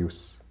serve the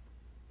youth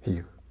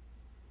here?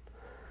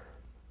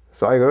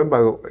 So I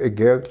remember a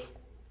girl,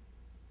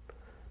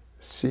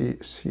 she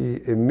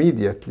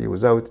immediately,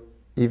 without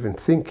even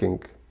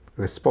thinking,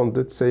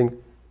 responded saying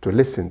to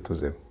listen to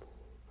them,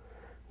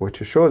 which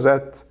shows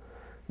that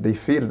they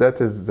feel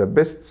that is the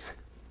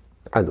best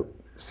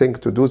thing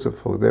to do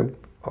for them,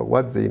 or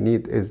what they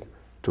need is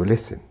to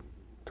listen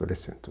to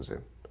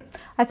them.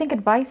 I think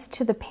advice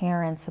to the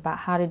parents about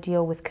how to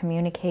deal with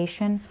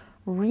communication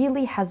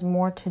really has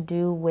more to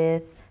do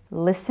with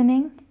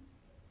listening,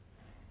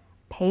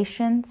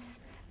 patience,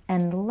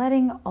 and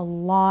letting a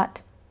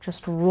lot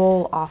just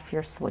roll off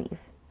your sleeve.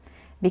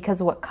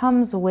 Because what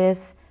comes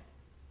with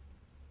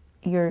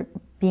your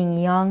being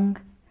young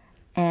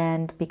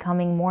and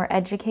becoming more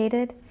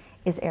educated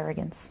is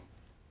arrogance.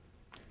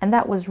 And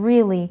that was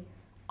really,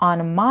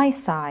 on my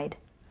side,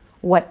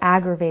 what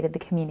aggravated the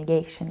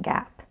communication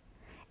gap,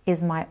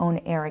 is my own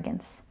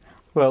arrogance.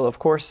 Well, of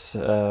course,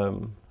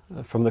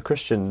 from the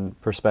Christian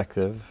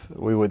perspective,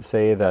 we would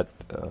say that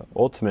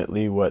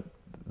ultimately what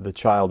the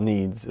child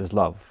needs is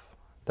love,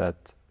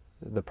 that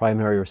the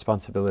primary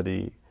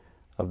responsibility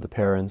of the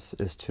parents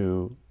is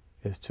to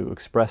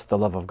express the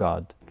love of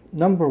God.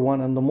 Number one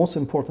and the most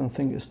important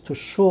thing is to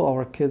show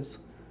our kids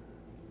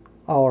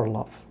our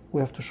love.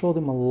 We have to show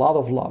them a lot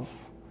of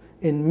love.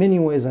 In many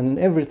ways and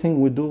in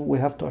everything we do, we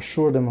have to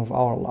assure them of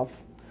our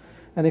love.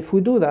 And if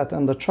we do that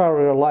and the child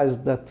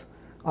realizes that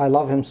I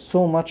love him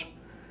so much,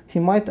 he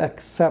might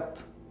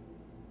accept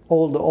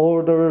all the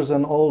orders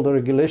and all the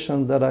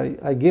regulations that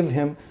I give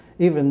him,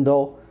 even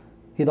though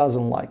he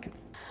doesn't like it.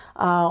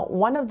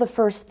 One of the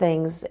first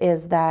things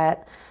is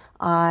that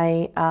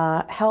I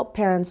help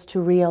parents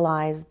to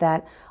realize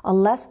that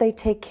unless they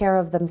take care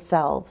of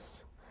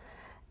themselves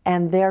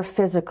and their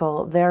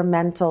physical, their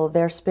mental,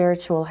 their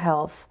spiritual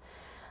health,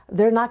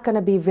 they're not going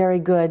to be very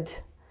good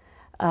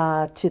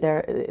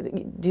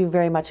do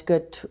very much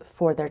good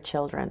for their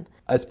children.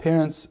 As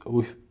parents,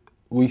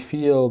 we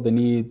feel the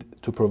need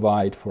to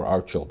provide for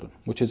our children,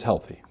 which is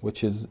healthy,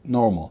 which is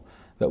normal,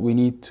 that we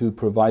need to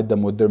provide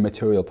them with their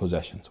material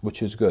possessions,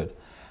 which is good.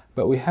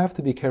 But we have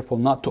to be careful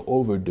not to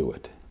overdo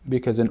it,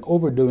 because in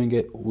overdoing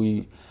it,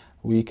 we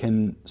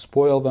can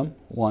spoil them,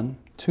 one.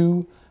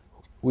 Two,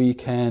 we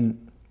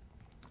can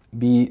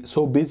be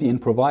so busy in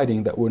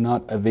providing that we're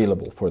not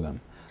available for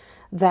them.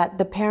 That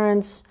the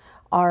parents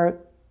are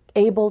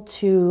able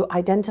to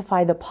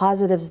identify the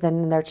positives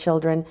in their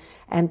children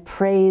and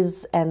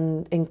praise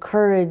and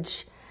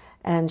encourage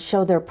and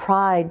show their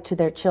pride to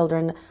their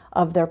children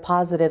of their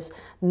positives,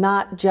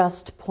 not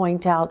just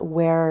point out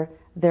where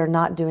they're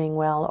not doing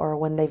well, or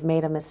when they've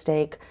made a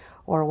mistake,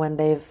 or when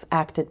they've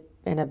acted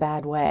in a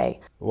bad way.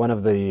 One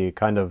of the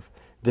kind of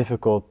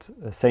difficult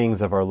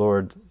sayings of our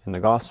Lord in the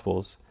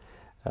Gospels,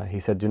 he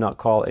said, "Do not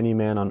call any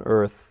man on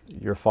earth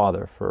your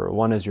father, for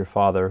one is your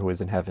Father who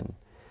is in heaven."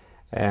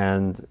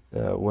 And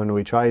when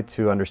we try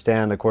to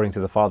understand, according to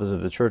the Fathers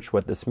of the Church,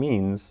 what this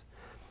means,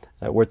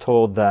 we're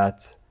told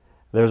that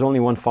there's only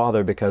one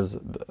Father because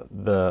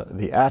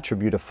the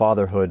attribute of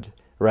fatherhood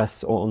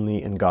rests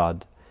only in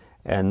God.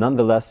 And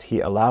nonetheless, He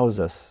allows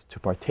us to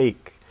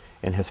partake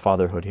in His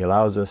fatherhood. He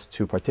allows us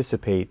to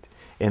participate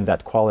in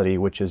that quality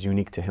which is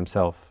unique to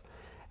Himself.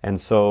 And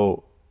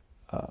so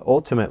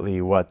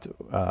ultimately what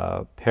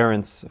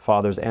parents,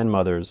 fathers and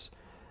mothers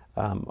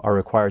are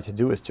required to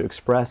do is to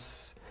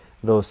express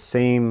those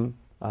same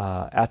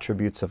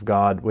attributes of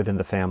God within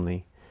the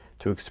family,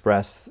 to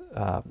express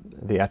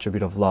the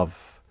attribute of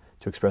love,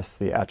 to express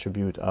the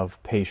attribute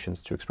of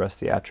patience, to express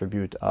the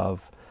attribute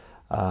of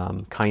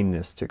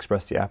kindness, to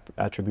express the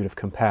attribute of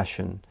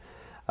compassion,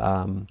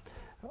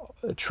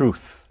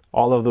 truth,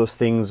 all of those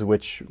things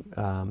which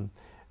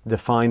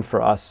define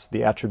for us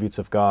the attributes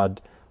of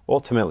God,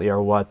 ultimately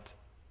are what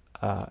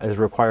is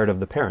required of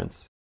the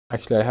parents.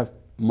 Actually, I have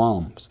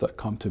moms that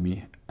come to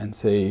me and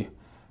say,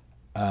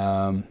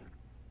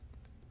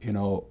 you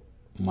know,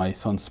 my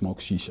son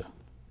smokes shisha.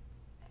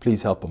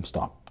 Please help him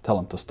stop. Tell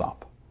him to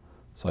stop.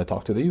 So I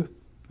talk to the youth,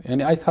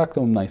 and I talk to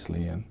them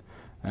nicely,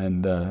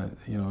 and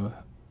you know,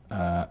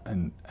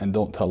 and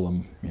don't tell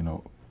them, you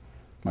know,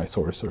 my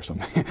source or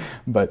something.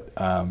 But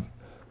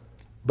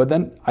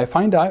then I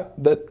find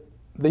out that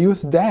the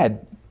youth's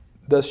dad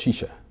does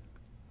shisha.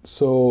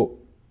 So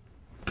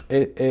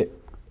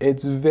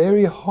it's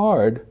very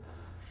hard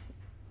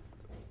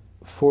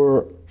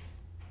for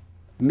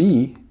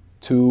me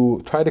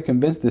to try to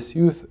convince this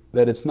youth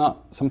that it's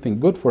not something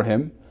good for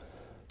him,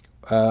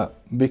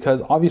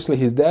 because obviously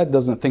his dad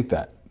doesn't think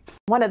that.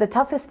 One of the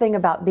toughest things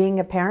about being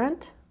a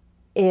parent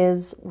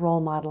is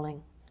role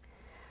modeling.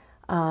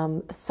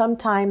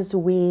 Sometimes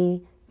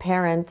we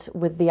parent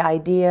with the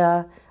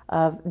idea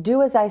of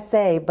do as I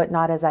say, but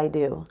not as I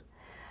do.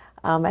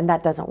 And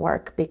that doesn't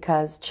work,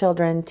 because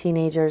children,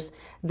 teenagers,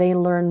 they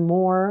learn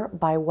more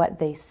by what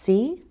they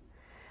see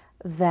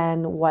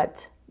than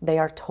what they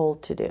are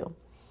told to do.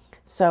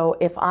 So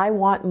if I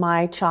want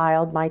my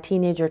child, my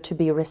teenager, to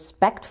be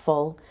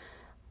respectful,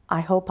 I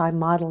hope I'm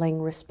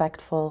modeling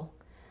respectful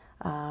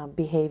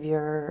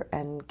behavior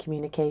and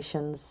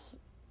communications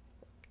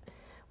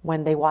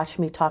when they watch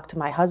me talk to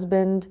my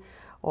husband,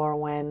 or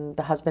when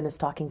the husband is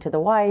talking to the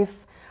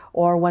wife,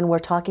 or when we're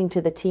talking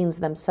to the teens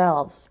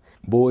themselves.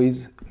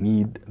 Boys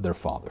need their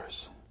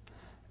fathers.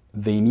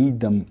 They need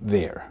them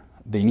there.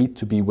 They need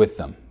to be with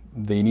them.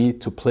 They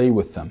need to play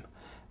with them.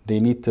 They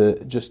need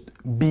to just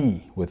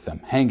be with them,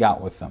 hang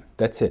out with them.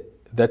 That's it.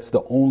 That's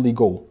the only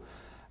goal.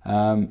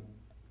 So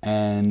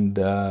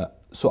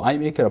I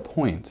make it a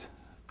point,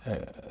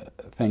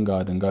 thank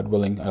God, and God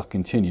willing, I'll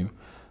continue,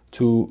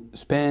 to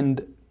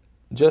spend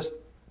just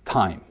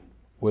time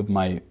with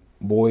my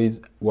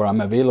boys where I'm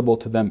available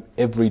to them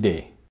every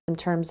day. In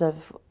terms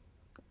of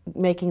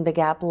making the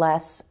gap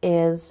less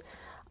is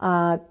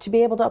to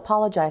be able to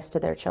apologize to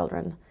their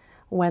children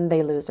when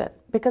they lose it,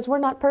 because we're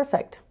not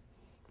perfect.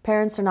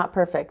 Parents are not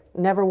perfect.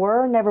 Never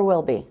were, never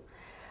will be.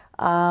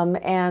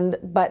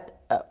 But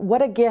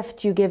what a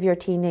gift you give your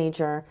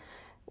teenager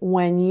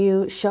when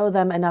you show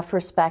them enough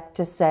respect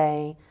to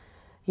say,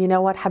 you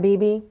know what,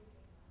 Habibi,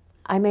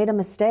 I made a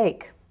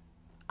mistake.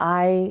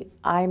 I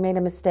made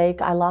a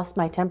mistake. I lost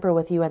my temper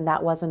with you, and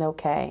that wasn't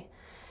okay.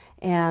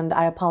 And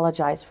I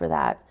apologize for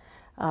that.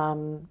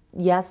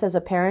 Yes, as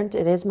a parent,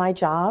 it is my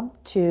job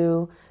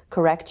to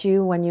correct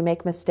you when you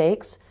make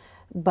mistakes,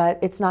 but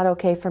it's not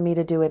okay for me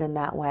to do it in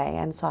that way,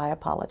 and so I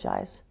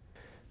apologize.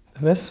 The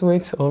best way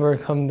to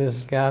overcome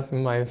this gap,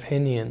 in my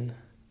opinion,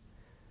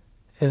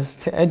 is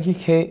to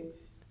educate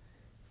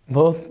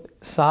both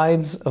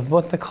sides of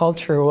what the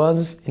culture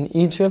was in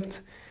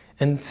Egypt,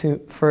 and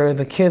for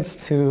the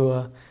kids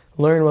to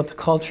learn what the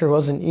culture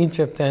was in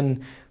Egypt,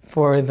 and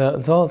for the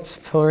adults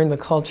to learn the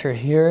culture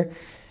here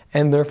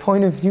and their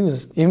point of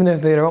views, even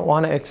if they don't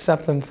want to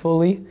accept them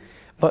fully,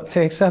 but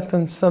to accept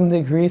them to some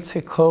degree,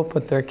 to cope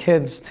with their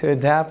kids, to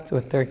adapt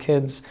with their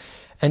kids,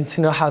 and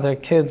to know how their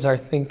kids are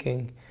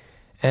thinking.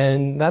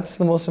 And that's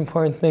the most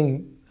important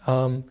thing,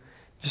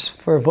 just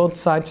for both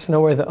sides to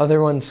know where the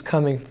other one's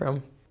coming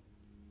from.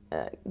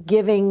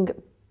 Giving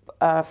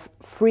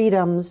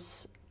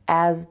freedoms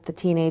as the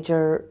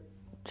teenager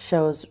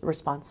shows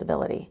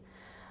responsibility.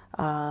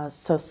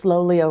 So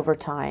slowly over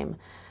time.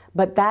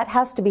 But that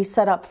has to be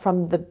set up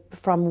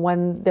from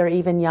when they're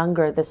even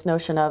younger, this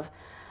notion of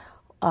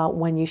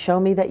when you show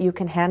me that you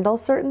can handle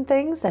certain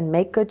things and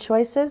make good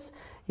choices,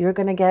 you're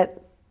going to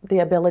get the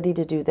ability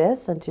to do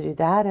this and to do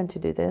that and to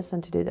do this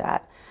and to do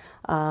that.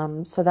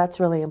 So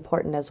that's really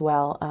important as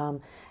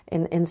well,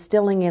 in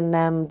instilling in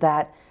them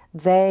that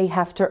they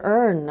have to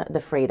earn the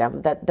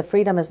freedom, that the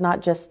freedom is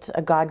not just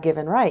a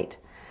God-given right,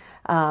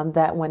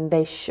 that when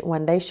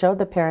they show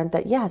the parent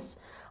that, yes,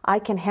 I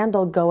can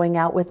handle going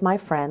out with my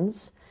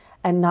friends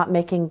and not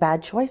making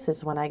bad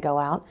choices when I go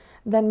out,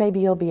 then maybe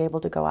you'll be able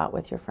to go out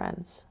with your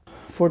friends.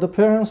 For the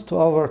parents to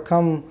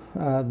overcome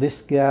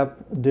this gap,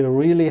 they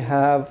really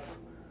have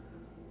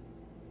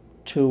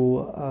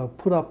to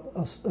put up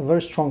a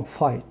very strong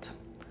fight,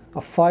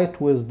 a fight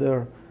with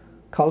their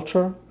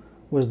culture,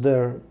 with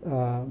their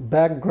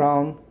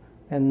background,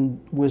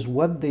 and with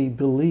what they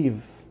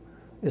believe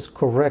is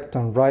correct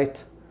and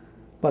right,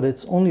 but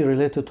it's only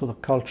related to the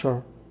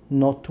culture,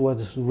 not to what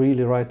is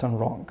really right and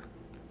wrong.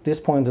 This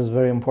point is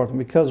very important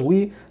because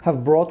we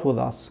have brought with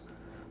us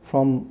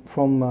from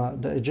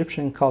the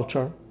Egyptian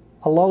culture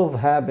a lot of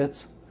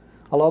habits,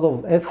 a lot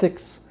of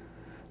ethics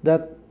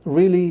that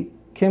really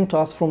came to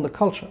us from the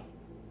culture.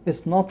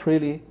 It's not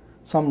really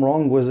some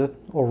wrong with it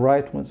or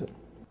right with it.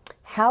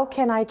 How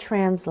can I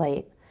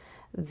translate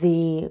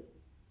the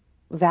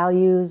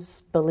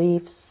values,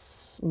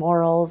 beliefs,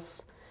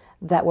 morals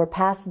that were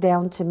passed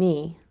down to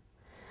me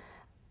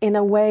in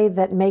a way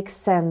that makes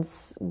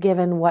sense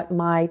given what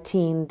my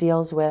teen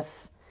deals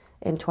with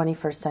in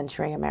 21st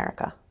century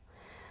America?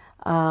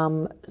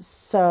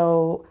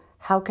 So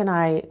how can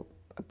I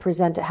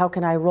present it? How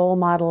can I role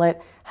model it?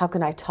 How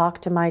can I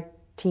talk to my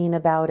teen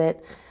about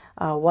it?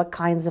 What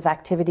kinds of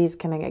activities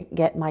can I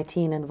get my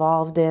teen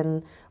involved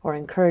in or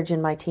encourage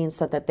in my teen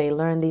so that they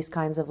learn these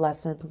kinds of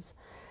lessons?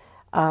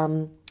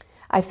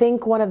 I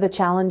think one of the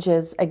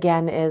challenges,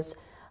 again, is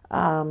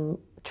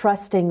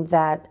trusting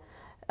that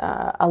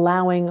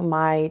allowing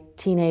my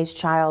teenage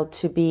child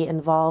to be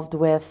involved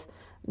with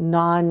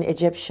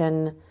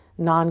non-Egyptian,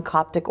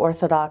 non-Coptic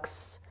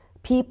Orthodox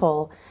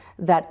people,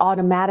 that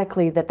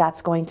automatically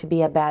that's going to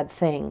be a bad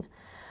thing.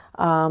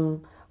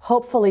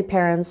 Hopefully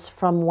parents,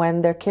 from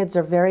when their kids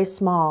are very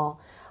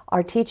small,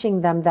 are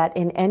teaching them that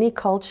in any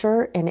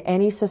culture, in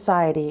any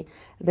society,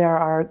 there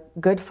are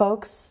good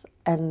folks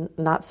and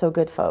not so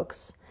good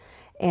folks.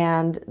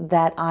 And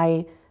that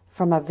I,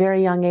 from a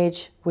very young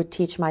age, would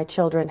teach my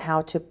children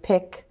how to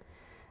pick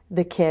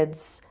the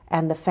kids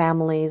and the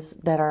families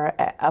that are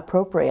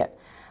appropriate.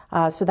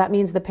 So that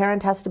means the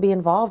parent has to be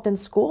involved in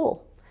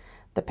school.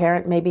 The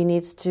parent maybe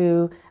needs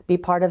to be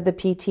part of the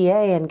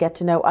PTA and get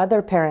to know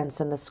other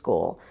parents in the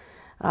school.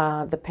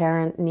 The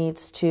parent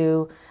needs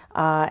to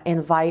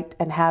invite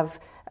and have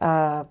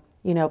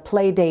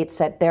play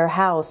dates at their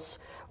house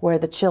where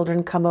the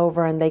children come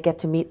over and they get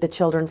to meet the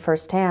children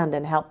firsthand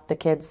and help the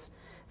kids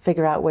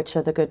figure out which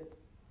are the good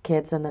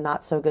kids and the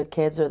not so good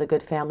kids, or the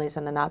good families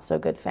and the not so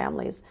good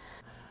families.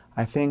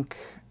 I think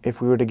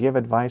if we were to give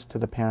advice to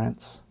the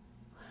parents,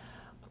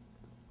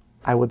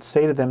 I would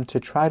say to them to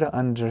try to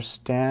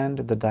understand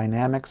the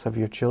dynamics of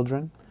your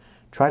children,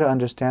 try to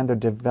understand their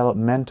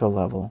developmental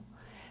level,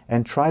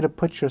 and try to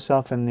put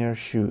yourself in their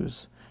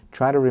shoes.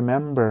 Try to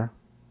remember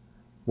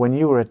when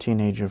you were a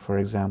teenager, for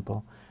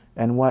example,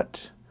 and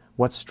what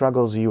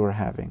struggles you were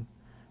having,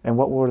 and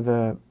what were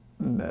the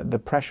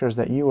pressures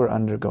that you were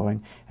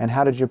undergoing, and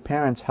how did your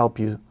parents help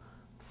you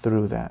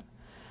through that.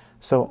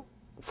 So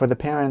for the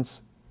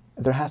parents,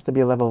 there has to be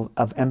a level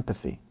of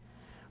empathy.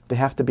 They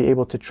have to be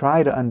able to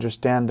try to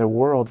understand their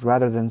world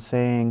rather than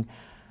saying,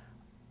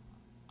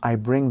 I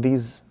bring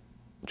these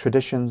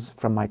traditions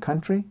from my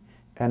country,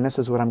 and this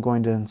is what I'm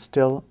going to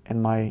instill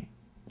in my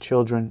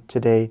children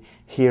today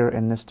here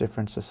in this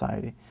different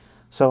society.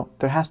 So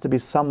there has to be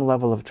some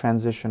level of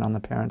transition on the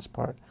parents'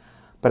 part.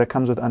 But it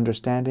comes with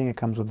understanding, it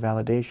comes with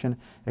validation,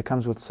 it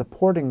comes with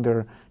supporting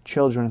their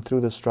children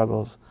through the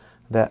struggles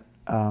that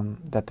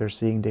they're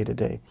seeing day to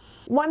day.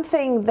 One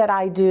thing that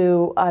I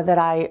do, that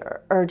I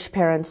urge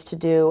parents to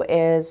do,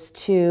 is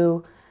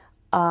to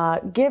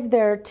give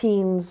their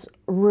teens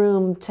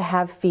room to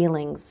have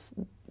feelings,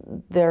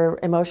 their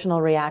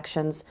emotional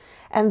reactions,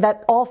 and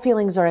that all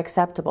feelings are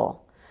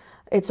acceptable.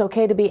 It's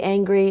okay to be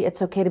angry,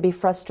 it's okay to be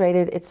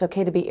frustrated, it's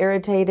okay to be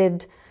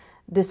irritated,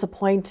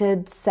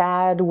 disappointed,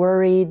 sad,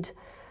 worried.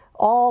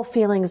 All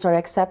feelings are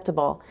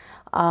acceptable,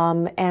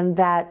 and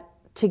that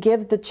to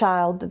give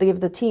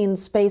the teen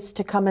space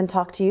to come and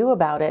talk to you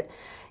about it,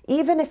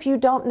 even if you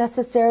don't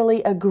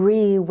necessarily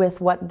agree with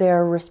what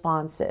their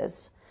response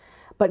is,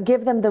 but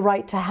give them the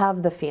right to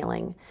have the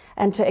feeling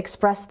and to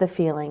express the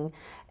feeling,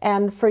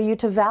 and for you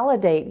to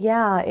validate,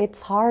 yeah,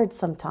 it's hard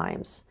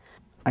sometimes.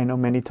 I know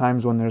many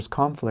times when there's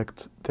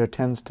conflict, there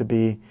tends to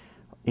be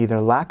either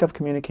lack of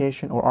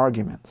communication or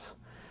arguments.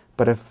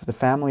 But if the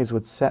families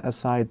would set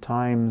aside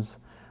times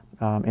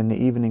in the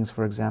evenings,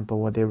 for example,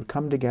 where they would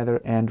come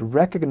together and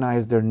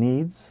recognize their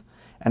needs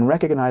and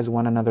recognize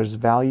one another's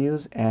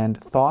values and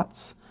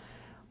thoughts,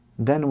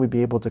 then we'd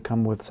be able to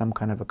come with some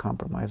kind of a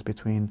compromise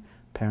between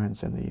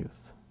parents and the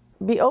youth.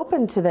 Be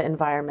open to the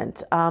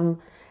environment. And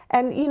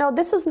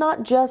this is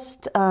not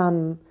just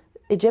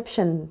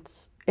Egyptian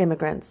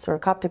immigrants or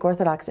Coptic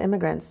Orthodox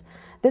immigrants.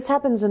 This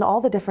happens in all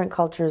the different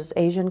cultures,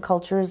 Asian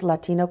cultures,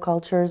 Latino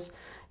cultures,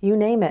 you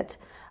name it.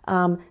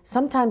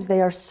 Sometimes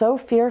they are so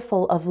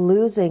fearful of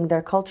losing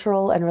their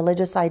cultural and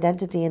religious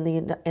identity in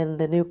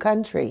the new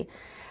country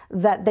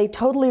that they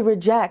totally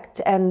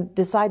reject and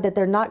decide that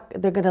they're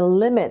going to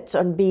limit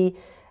and be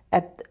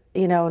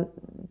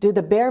do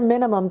the bare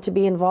minimum to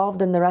be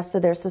involved in the rest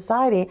of their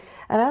society.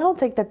 And I don't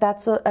think that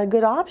that's a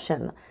good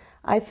option.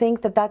 I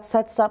think that that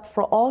sets up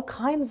for all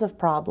kinds of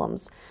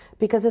problems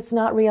because it's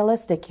not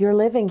realistic. You're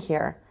living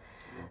here.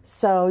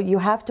 So you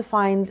have to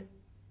find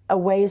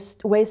ways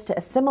to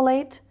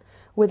assimilate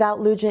without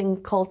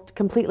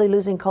completely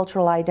losing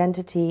cultural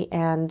identity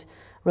and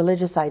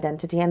religious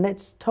identity. And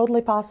it's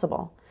totally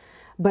possible.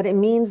 But it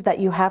means that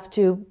you have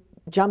to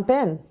jump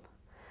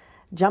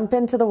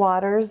into the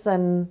waters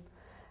and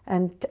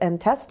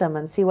test them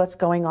and see what's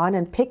going on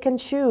and pick and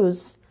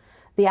choose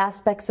the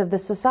aspects of the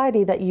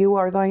society that you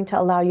are going to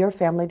allow your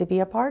family to be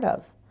a part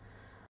of.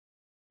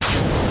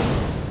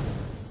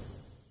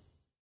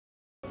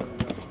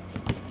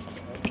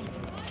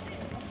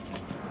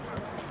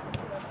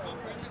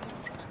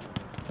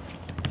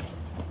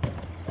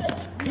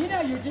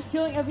 Mina, you're just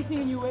killing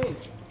everything in your way.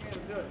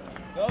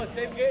 No,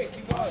 same case,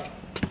 keep going.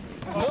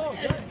 No,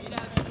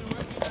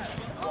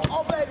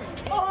 oh, baby.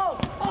 Oh.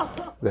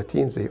 The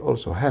teens, they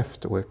also have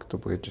to work to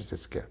bridge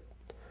this gap.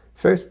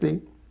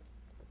 Firstly,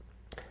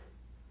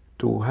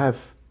 to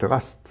have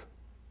trust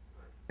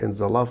in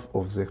the love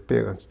of their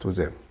parents to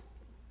them.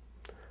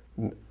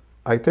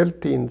 I tell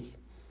teens,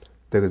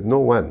 there is no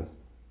one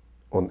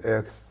on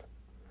earth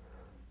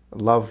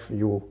love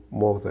you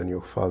more than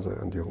your father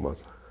and your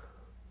mother.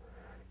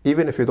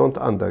 Even if you don't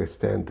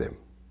understand them,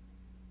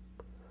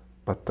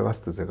 but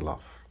trust their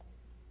love.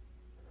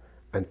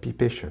 And be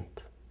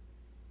patient.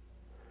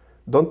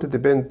 Don't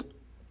depend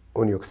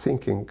on your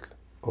thinking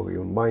or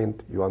your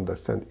mind, you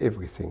understand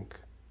everything.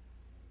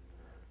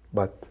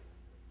 But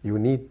you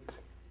need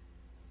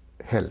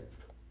help.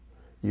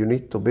 You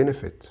need to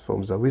benefit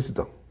from the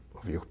wisdom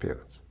of your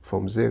parents,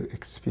 from their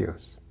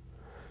experience.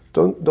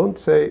 Don't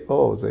say,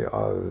 oh, they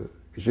are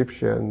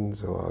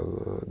Egyptians,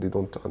 or they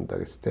don't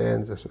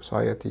understand the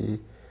society.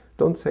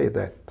 Don't say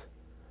that,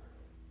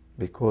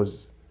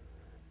 because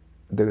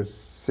there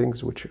is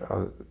things which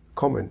are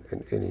common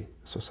in any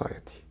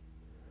society.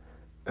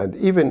 And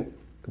even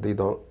they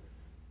don't,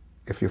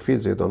 if you feel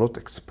they do not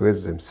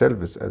express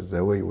themselves as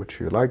the way which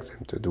you like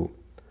them to do,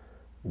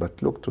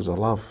 but look to the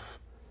love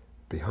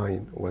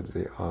behind what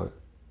they are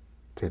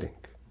telling.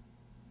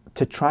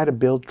 To try to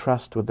build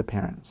trust with the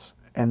parents,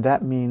 and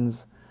that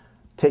means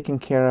taking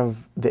care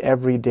of the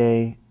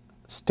everyday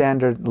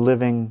standard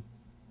living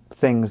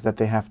things that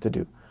they have to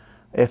do.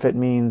 If it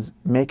means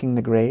making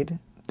the grade,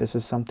 this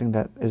is something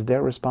that is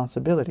their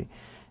responsibility.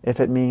 If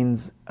it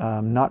means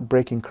not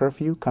breaking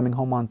curfew, coming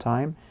home on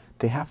time,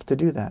 they have to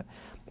do that.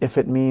 If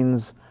it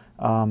means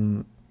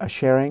a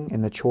sharing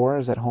in the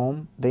chores at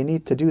home, they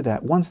need to do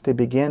that. Once they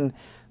begin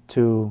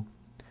to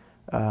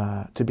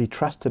be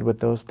trusted with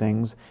those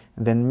things,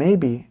 then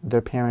maybe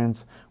their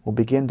parents will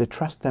begin to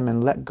trust them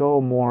and let go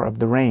more of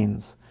the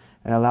reins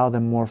and allow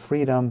them more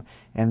freedom,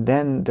 and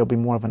then there'll be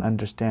more of an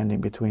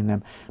understanding between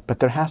them. But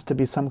there has to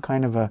be some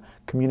kind of a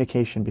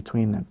communication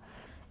between them.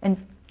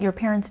 And your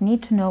parents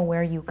need to know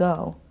where you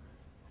go,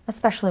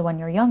 especially when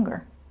you're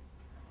younger,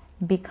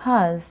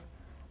 because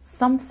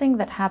something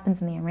that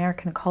happens in the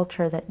American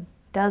culture that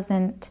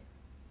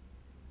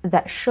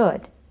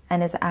should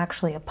and is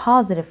actually a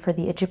positive for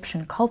the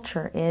Egyptian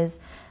culture is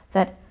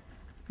that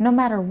no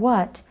matter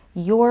what,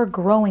 your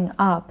growing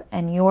up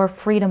and your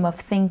freedom of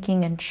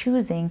thinking and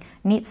choosing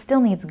still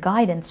needs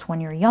guidance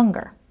when you're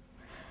younger.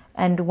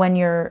 And when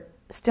you're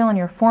still in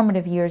your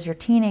formative years, your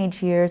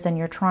teenage years, and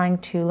you're trying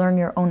to learn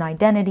your own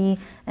identity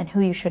and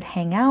who you should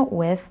hang out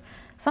with,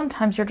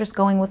 sometimes you're just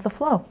going with the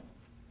flow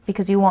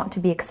because you want to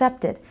be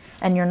accepted,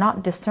 and you're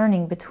not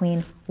discerning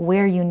between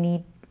where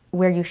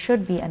you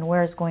should be and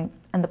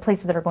and the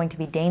places that are going to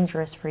be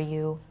dangerous for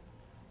you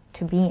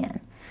to be in.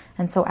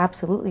 And so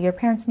absolutely, your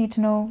parents need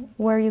to know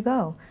where you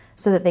go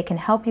so that they can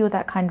help you with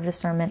that kind of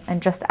discernment,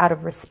 and just out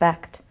of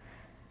respect,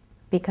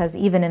 because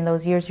even in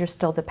those years you're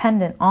still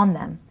dependent on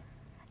them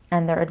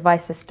and their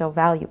advice is still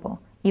valuable.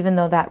 Even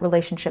though that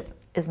relationship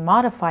is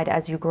modified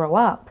as you grow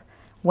up,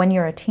 when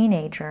you're a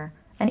teenager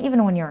and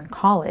even when you're in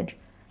college,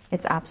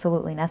 it's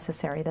absolutely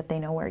necessary that they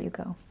know where you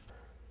go.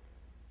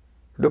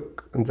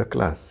 Look in the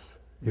class,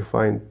 you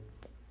find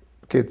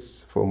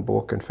kids from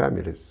broken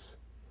families.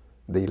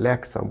 They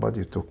lack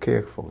somebody to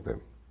care for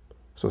them.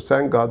 So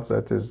thank God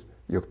that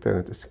your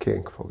parent is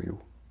caring for you.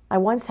 I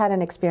once had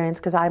an experience,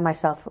 because I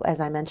myself,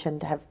 as I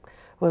mentioned,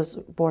 was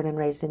born and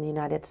raised in the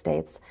United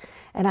States.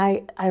 And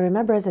I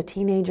remember as a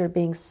teenager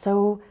being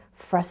so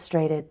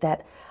frustrated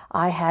that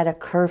I had a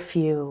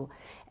curfew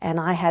and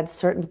I had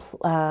certain,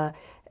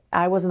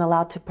 I wasn't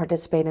allowed to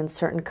participate in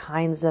certain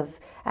kinds of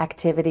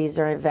activities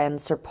or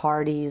events or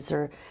parties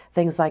or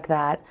things like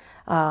that.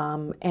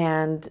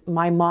 And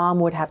my mom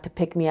would have to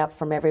pick me up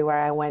from everywhere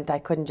I went. I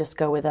couldn't just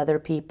go with other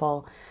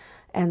people,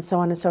 and so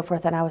on and so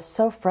forth. And I was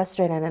so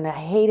frustrated, and I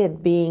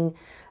hated being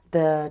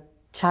the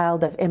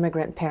child of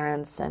immigrant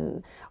parents,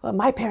 and well,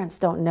 my parents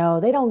don't know,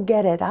 they don't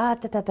get it,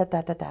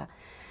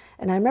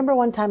 And I remember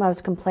one time I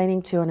was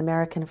complaining to an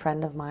American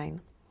friend of mine.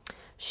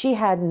 She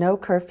had no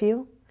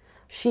curfew.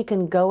 She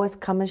can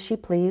come as she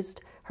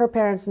pleased. Her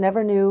parents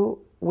never knew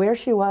where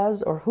she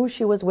was or who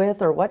she was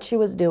with or what she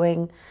was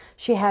doing.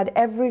 She had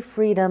every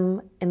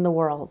freedom in the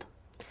world.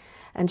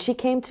 And she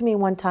came to me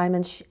one time,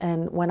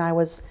 and when I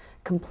was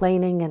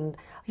complaining, and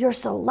you're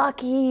so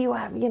lucky, you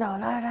have, you know,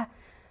 da, da, da.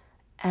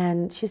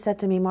 And she said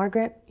to me,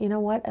 Margaret, you know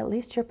what? At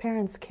least your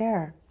parents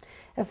care.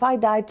 If I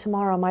died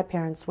tomorrow, my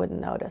parents wouldn't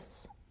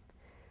notice.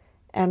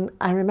 And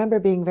I remember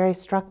being very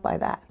struck by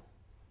that.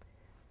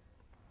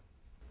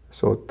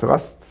 So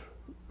trust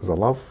the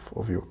love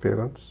of your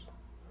parents,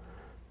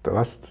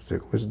 trust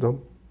their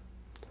wisdom,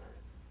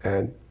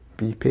 and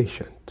be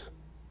patient.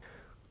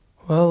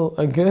 Well,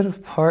 a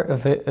good part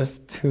of it is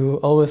to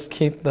always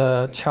keep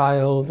the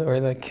child or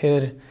the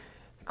kid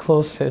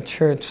close to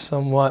church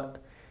somewhat,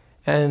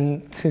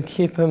 and to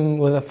keep him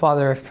with a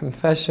father of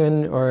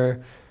confession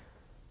or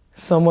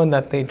someone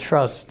that they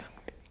trust.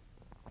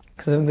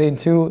 Because if they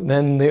do,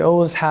 then they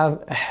always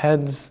have a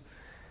heads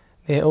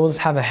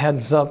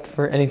up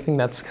for anything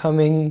that's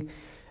coming,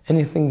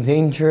 anything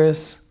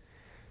dangerous.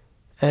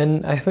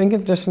 And I think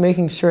of just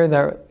making sure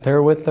that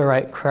they're with the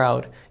right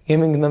crowd,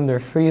 giving them their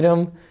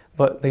freedom,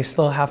 but they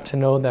still have to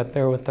know that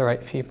they're with the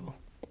right people.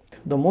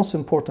 The most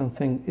important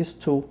thing is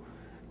to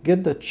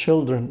get the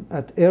children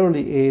at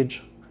early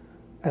age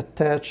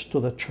attached to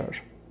the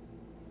church,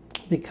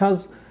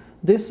 because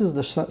this is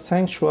the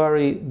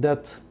sanctuary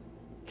that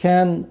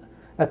can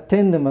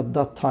attend them at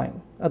that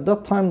time. At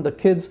that time, the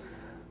kids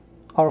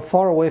are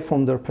far away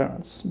from their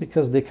parents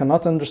because they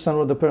cannot understand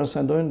what the parents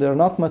are doing. They're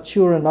not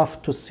mature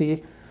enough to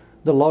see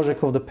the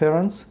logic of the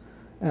parents,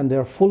 and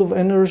they're full of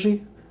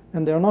energy,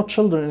 and they're not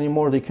children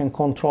anymore. They can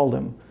control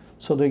them.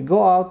 So they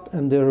go out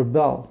and they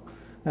rebel.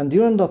 And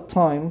during that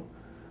time,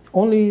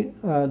 only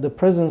the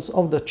presence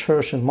of the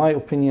church, in my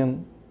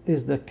opinion,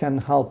 is that can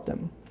help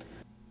them.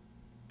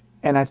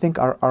 And I think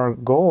our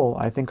goal,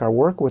 I think our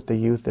work with the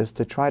youth is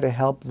to try to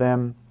help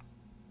them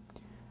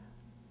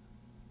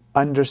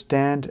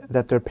understand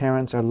that their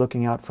parents are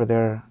looking out for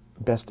their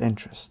best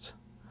interests.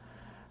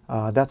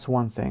 That's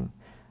one thing.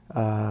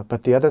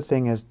 But the other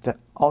thing is to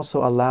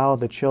also allow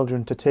the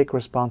children to take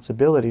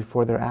responsibility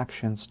for their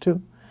actions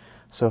too.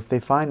 So if they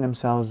find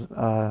themselves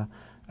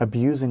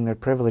abusing their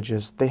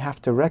privileges, they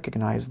have to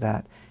recognize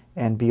that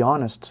and be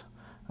honest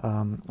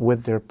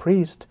with their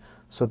priest,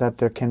 so that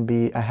there can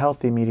be a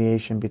healthy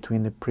mediation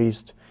between the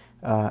priest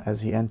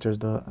as he enters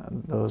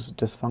those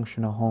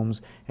dysfunctional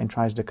homes and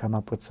tries to come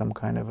up with some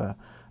kind of a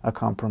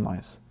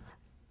compromise.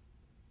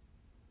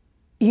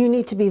 You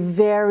need to be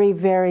very,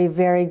 very,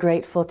 very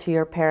grateful to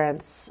your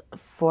parents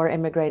for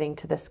immigrating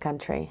to this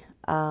country.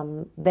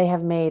 They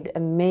have made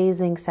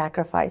amazing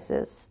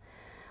sacrifices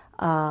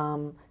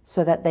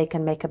so that they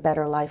can make a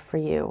better life for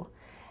you.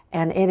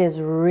 And it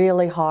is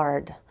really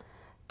hard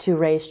to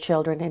raise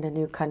children in a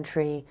new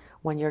country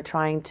when you're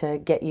trying to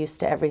get used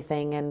to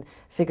everything and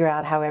figure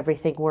out how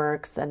everything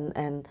works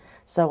and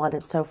so on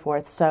and so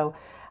forth. So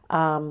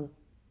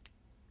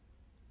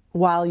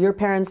while your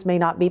parents may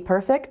not be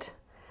perfect,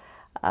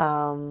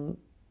 you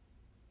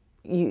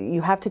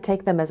have to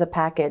take them as a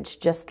package,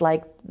 just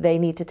like they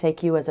need to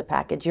take you as a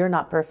package. You're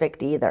not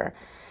perfect either.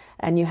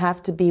 And you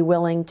have to be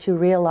willing to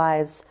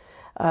realize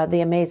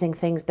the amazing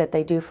things that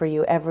they do for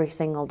you every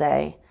single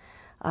day,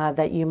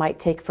 that you might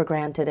take for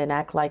granted and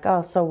act like,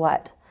 oh, so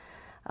what?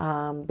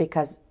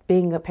 Because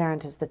being a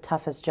parent is the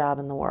toughest job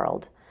in the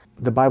world.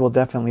 The Bible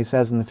definitely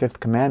says in the 5th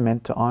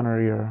commandment to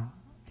honor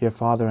your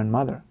father and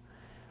mother.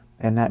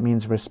 And that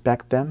means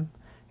respect them,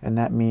 and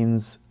that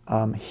means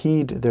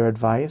heed their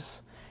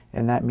advice,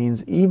 and that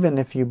means even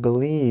if you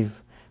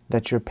believe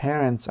that your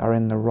parents are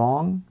in the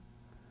wrong,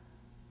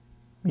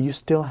 you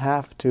still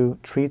have to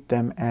treat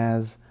them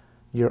as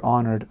your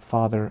honored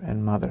father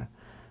and mother.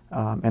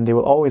 And they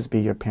will always be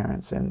your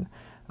parents. And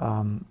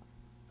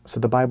so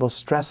the Bible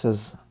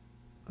stresses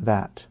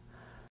that.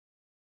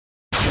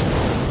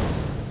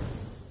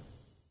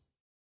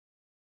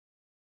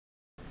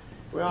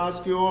 We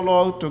ask you, O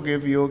Lord, to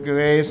give your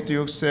grace to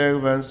your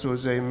servants so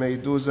they may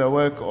do the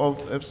work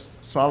of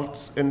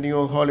salts in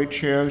your holy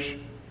church,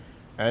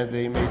 and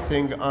they may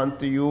sing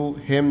unto you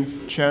hymns,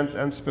 chants,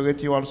 and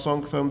spiritual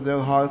song from their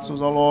hearts to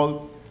the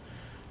Lord.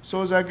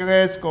 So the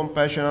grace,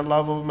 compassion, and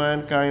love of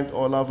mankind,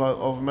 O lover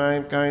of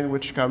mankind,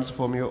 which comes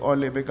from your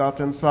only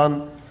begotten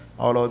Son,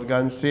 our Lord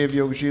God and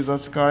Savior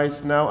Jesus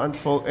Christ, now and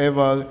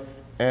forever,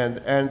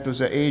 and to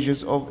the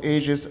ages of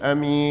ages.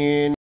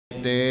 Amen.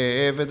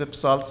 David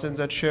psalms in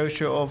the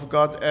Church of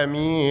God.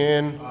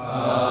 Amen.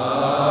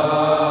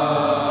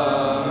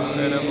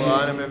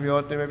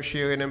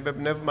 بشيرين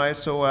ببنف ما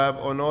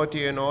يسواب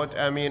أنوتي أنوت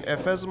أمين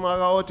أفز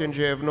مراوت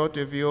جيب نوت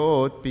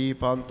فيوت بي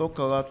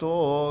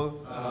بانتوكراتور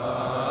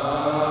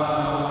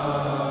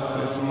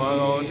أفز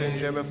مراوت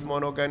جيب في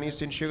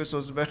مونوغانيس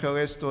شيرسوس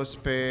بخريستوس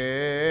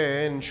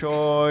بين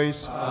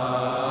شويس أفز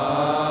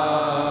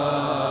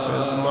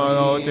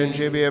مراوت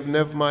جيب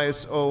بنف ما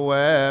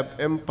يسواب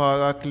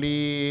إمباراكليتون.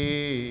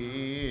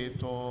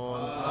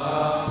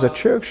 The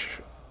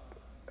church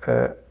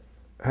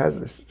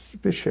has a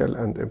special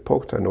and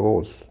important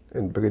role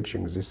in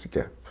bridging this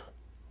gap.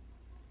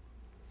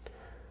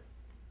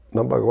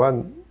 Number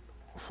one,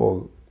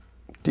 for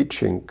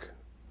teaching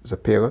the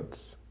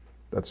parents.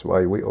 That's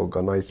why we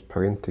organize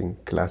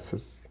parenting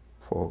classes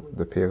for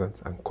the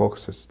parents and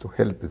courses to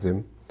help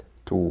them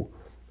to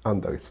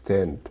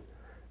understand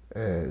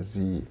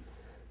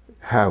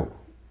how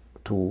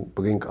to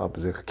bring up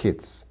their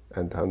kids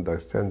and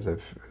understand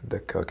the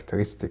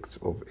characteristics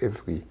of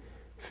every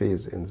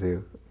phase in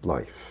their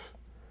life.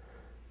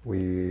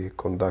 We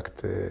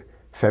conduct a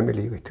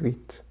family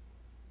retreat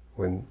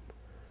when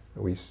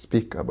we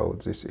speak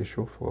about this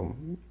issue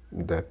from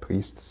the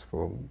priests,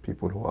 from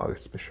people who are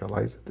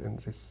specialized in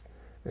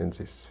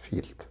this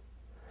field.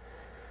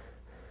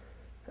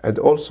 And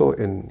also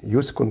in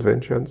youth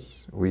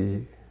conventions,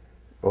 we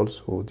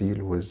also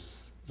deal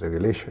with the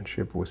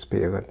relationship with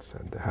parents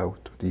and how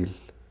to deal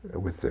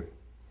with them.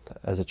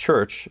 As a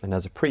church and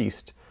as a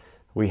priest,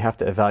 we have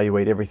to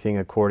evaluate everything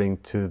according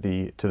to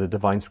the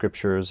divine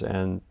scriptures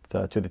and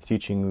to the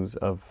teachings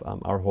of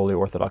our Holy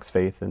Orthodox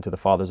faith and to the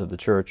fathers of the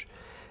church,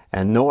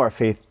 and know our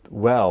faith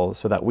well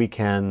so that we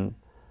can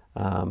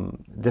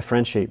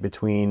differentiate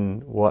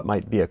between what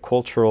might be a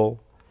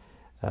cultural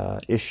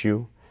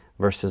issue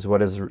versus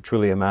what is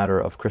truly a matter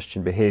of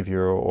Christian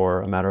behavior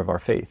or a matter of our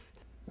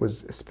faith.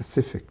 With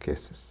specific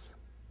cases,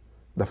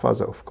 the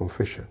father of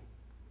confession,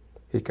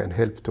 he can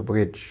help to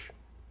bridge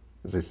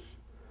this.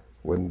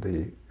 When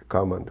they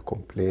come and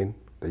complain,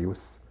 the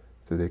youth,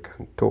 so they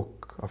can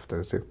talk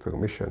after their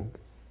permission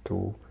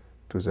to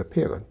the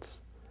parents.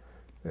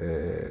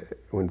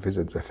 When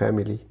visit the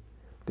family,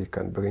 they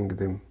can bring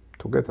them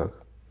together.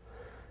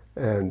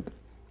 And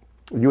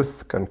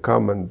youth can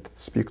come and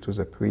speak to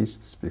the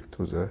priest, speak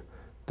to the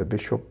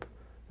bishop,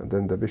 and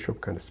then the bishop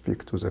can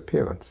speak to the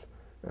parents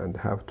and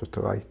have to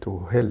try to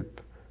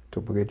help to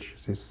bridge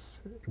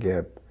this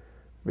gap,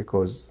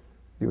 because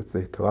youth,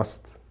 they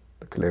trust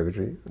the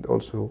clergy, and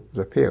also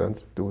the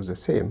parents do the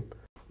same.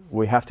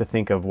 We have to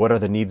think of what are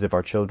the needs of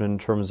our children in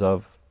terms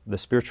of the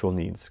spiritual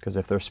needs, because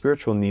if their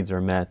spiritual needs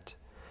are met,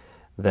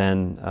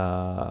 then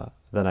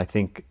I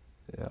think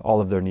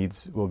all of their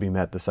needs will be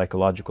met, the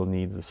psychological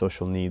needs, the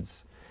social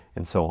needs,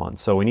 and so on.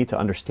 So we need to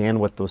understand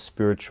what those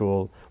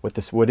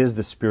what is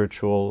the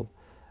spiritual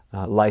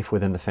life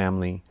within the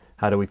family.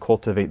 How do we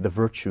cultivate the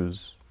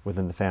virtues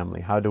within the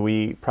family? How do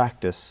we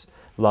practice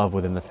love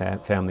within the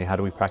family? How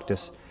do we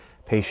practice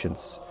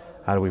patience?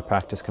 How do we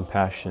practice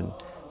compassion?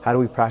 How do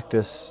we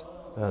practice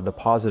the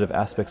positive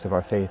aspects of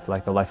our faith,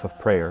 like the life of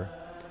prayer?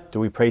 Do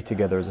we pray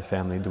together as a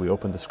family? Do we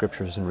open the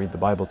scriptures and read the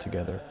Bible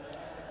together?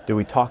 Do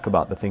we talk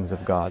about the things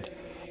of God?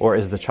 Or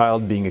is the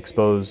child being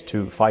exposed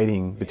to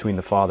fighting between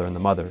the father and the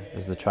mother?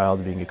 Is the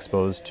child being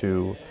exposed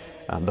to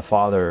the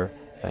father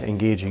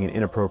engaging in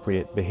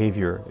inappropriate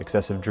behavior,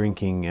 excessive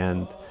drinking,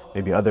 and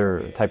maybe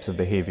other types of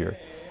behavior?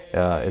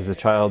 Is the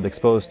child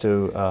exposed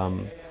to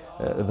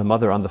the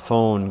mother on the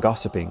phone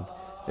gossiping?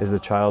 Is the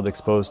child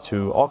exposed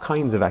to all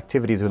kinds of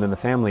activities within the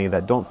family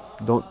that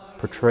don't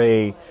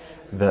portray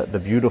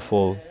the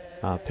beautiful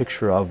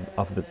picture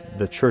of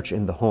the church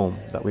in the home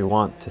that we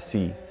want to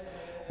see?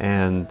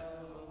 And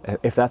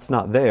if that's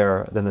not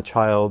there, then the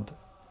child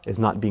is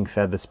not being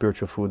fed the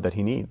spiritual food that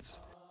he needs.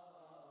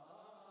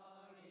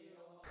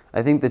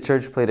 I think the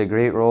church played a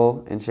great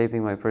role in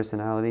shaping my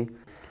personality.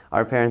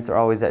 Our parents are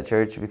always at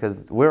church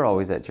because we're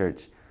always at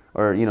church.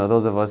 Or,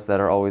 those of us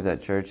that are always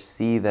at church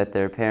see that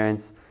their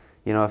parents,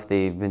 if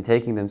they've been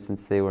taking them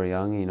since they were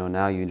young,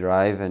 now you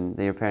drive and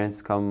your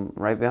parents come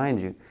right behind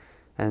you.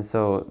 And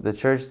so the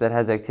church that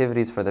has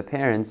activities for the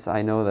parents,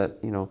 I know that,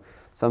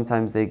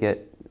 sometimes they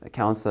get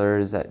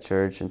counselors at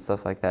church and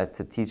stuff like that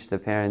to teach the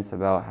parents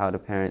about how to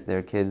parent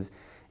their kids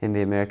in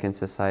the American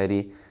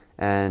society,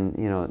 and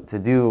to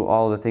do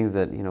all the things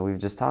that we've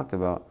just talked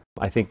about.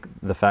 I think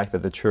the fact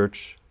that the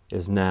church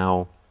is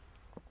now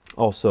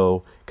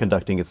also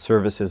conducting its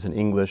services in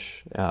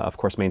English, of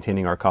course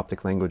maintaining our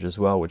Coptic language as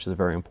well, which is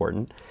very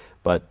important,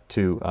 but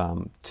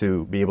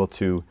to be able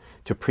to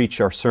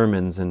preach our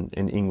sermons in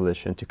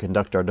English and to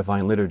conduct our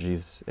divine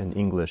liturgies in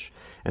English,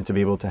 and to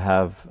be able to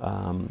have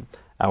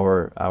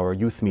our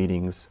youth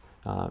meetings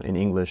in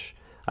English,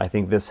 I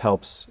think this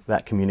helps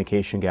that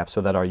communication gap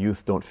so that our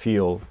youth don't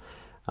feel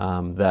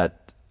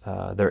that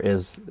there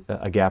is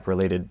a gap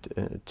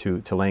related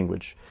to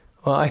language.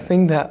 Well, I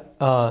think that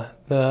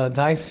the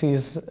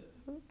diocese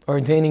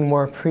ordaining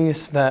more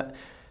priests that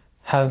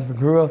have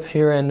grew up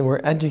here and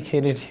were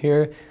educated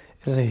here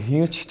is a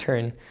huge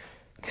turn,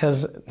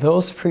 because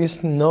those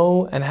priests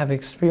know and have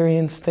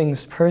experienced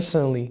things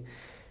personally.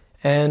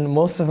 And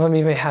most of them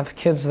even have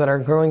kids that are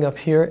growing up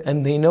here,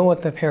 and they know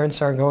what the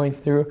parents are going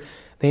through.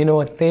 They know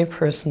what they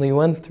personally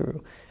went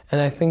through.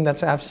 And I think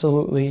that's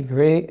absolutely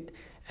great.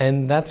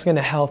 And that's going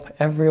to help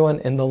everyone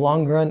in the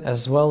long run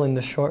as well in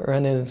the short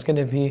run. And it's going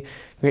to be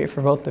great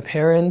for both the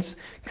parents,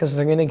 because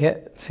they're going to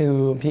get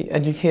to be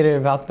educated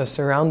about the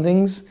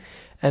surroundings,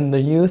 and the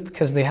youth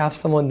because they have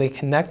someone they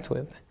connect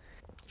with.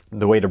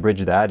 The way to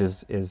bridge that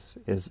is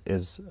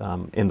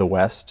in the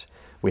West.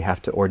 We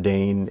have to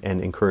ordain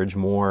and encourage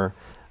more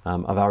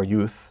of our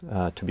youth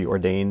to be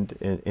ordained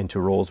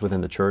into roles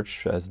within the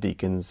church as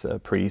deacons,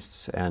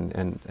 priests,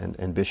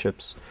 and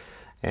bishops.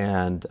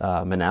 and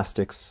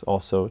monastics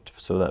also,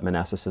 so that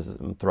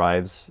monasticism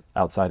thrives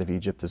outside of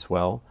Egypt as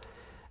well.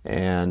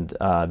 And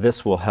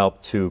this will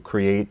help to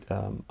create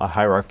a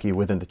hierarchy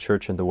within the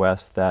church in the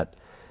West that,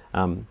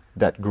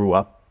 that grew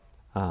up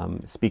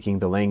speaking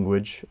the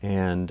language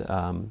and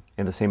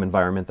in the same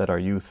environment that our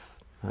youth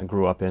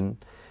grew up in.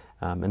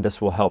 And this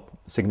will help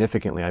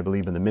significantly, I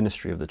believe, in the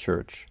ministry of the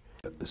church.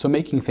 So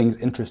making things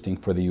interesting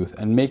for the youth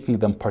and making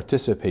them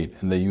participate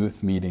in the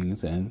youth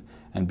meetings and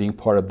being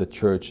part of the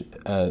church,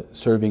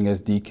 serving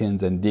as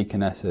deacons and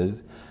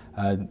deaconesses,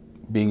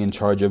 being in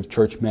charge of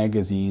church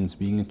magazines,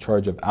 being in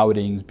charge of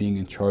outings, being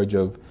in charge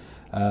of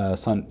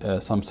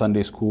some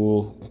Sunday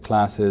school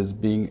classes,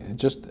 being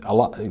just a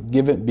lot,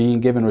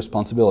 being given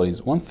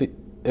responsibilities.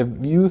 If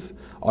youth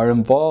are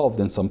involved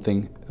in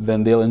something,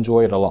 then they'll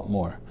enjoy it a lot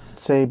more.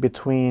 Say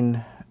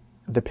between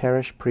the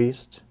parish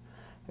priest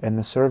and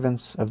the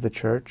servants of the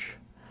church,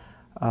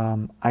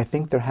 I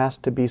think there has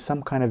to be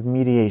some kind of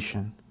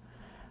mediation.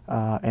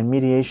 And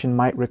mediation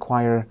might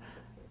require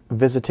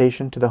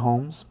visitation to the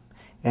homes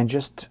and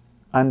just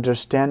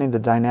understanding the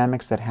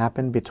dynamics that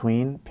happen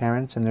between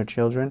parents and their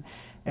children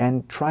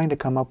and trying to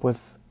come up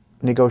with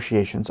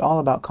negotiations, all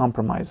about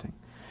compromising.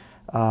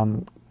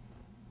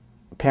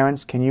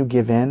 Parents, can you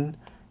give in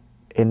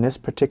this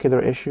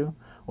particular issue?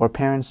 Or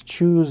parents,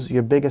 choose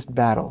your biggest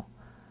battle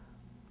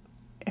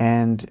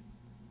and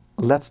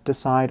let's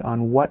decide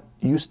on what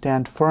you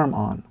stand firm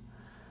on.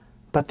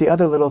 But the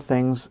other little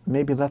things,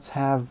 maybe let's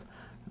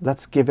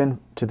give in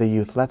to the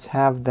youth. Let's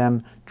have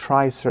them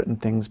try certain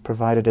things,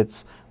 provided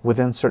it's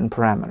within certain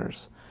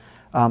parameters.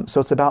 So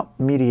it's about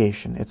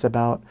mediation. It's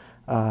about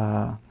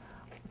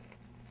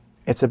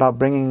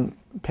bringing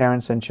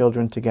parents and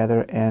children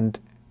together and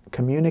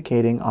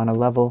communicating on a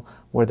level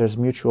where there's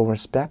mutual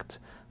respect,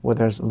 where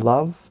there's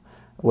love,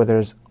 where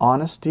there's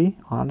honesty,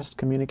 honest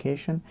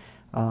communication,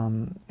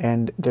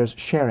 and there's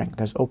sharing,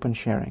 there's open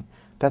sharing.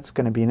 That's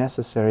going to be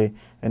necessary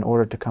in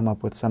order to come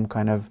up with some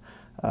kind of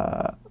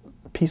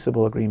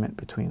peaceable agreement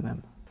between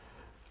them.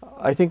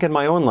 I think in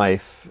my own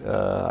life,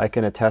 I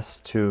can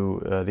attest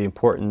to the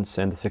importance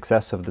and the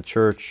success of the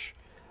church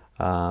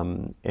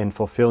in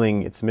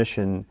fulfilling its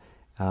mission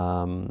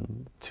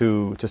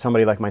to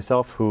somebody like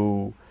myself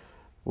who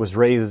was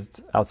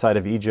raised outside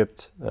of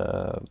Egypt,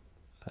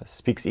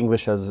 speaks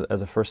English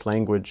as a first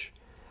language,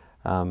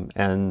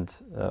 and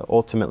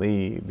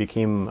ultimately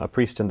became a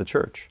priest in the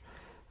church.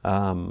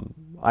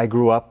 I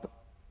grew up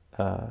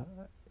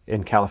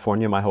in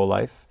California my whole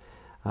life.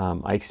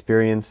 I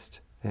experienced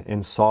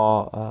and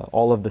saw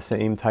all of the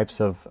same types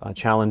of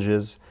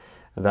challenges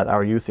that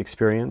our youth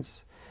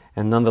experience.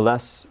 And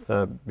nonetheless,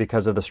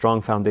 because of the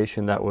strong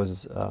foundation that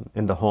was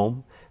in the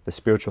home, the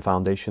spiritual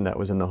foundation that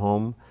was in the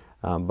home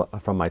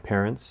from my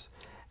parents,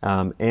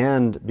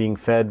 and being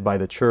fed by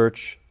the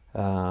church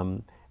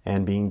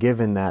and being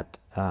given that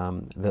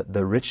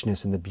the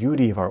richness and the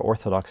beauty of our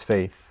Orthodox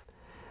faith,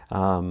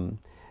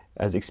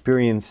 as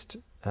experienced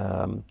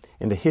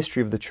in the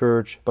history of the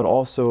church, but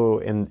also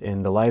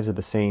in the lives of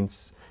the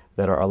saints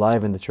that are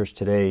alive in the church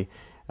today.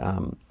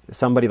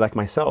 Somebody like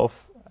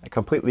myself,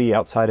 completely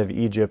outside of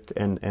Egypt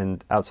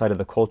and outside of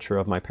the culture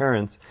of my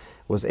parents,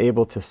 was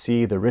able to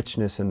see the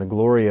richness and the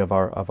glory of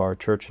our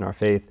church and our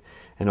faith,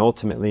 and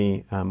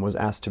ultimately was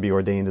asked to be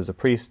ordained as a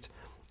priest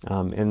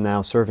and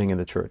now serving in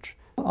the church.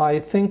 I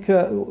think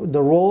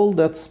the role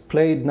that's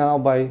played now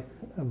by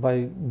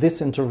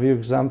this interview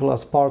example,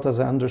 as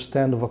I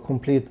understand, of a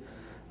complete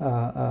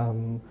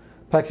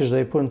package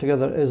they put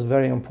together, is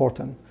very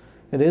important.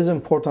 It is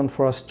important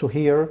for us to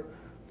hear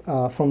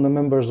from the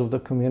members of the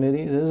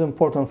community. It is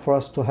important for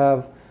us to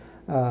have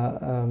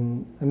a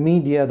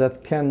media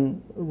that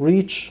can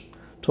reach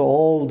to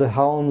all the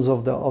homes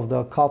of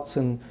the Copts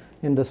in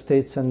the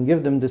States and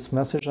give them this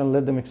message and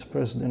let them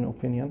express their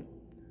opinion.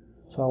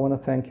 So I want to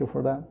thank you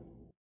for that.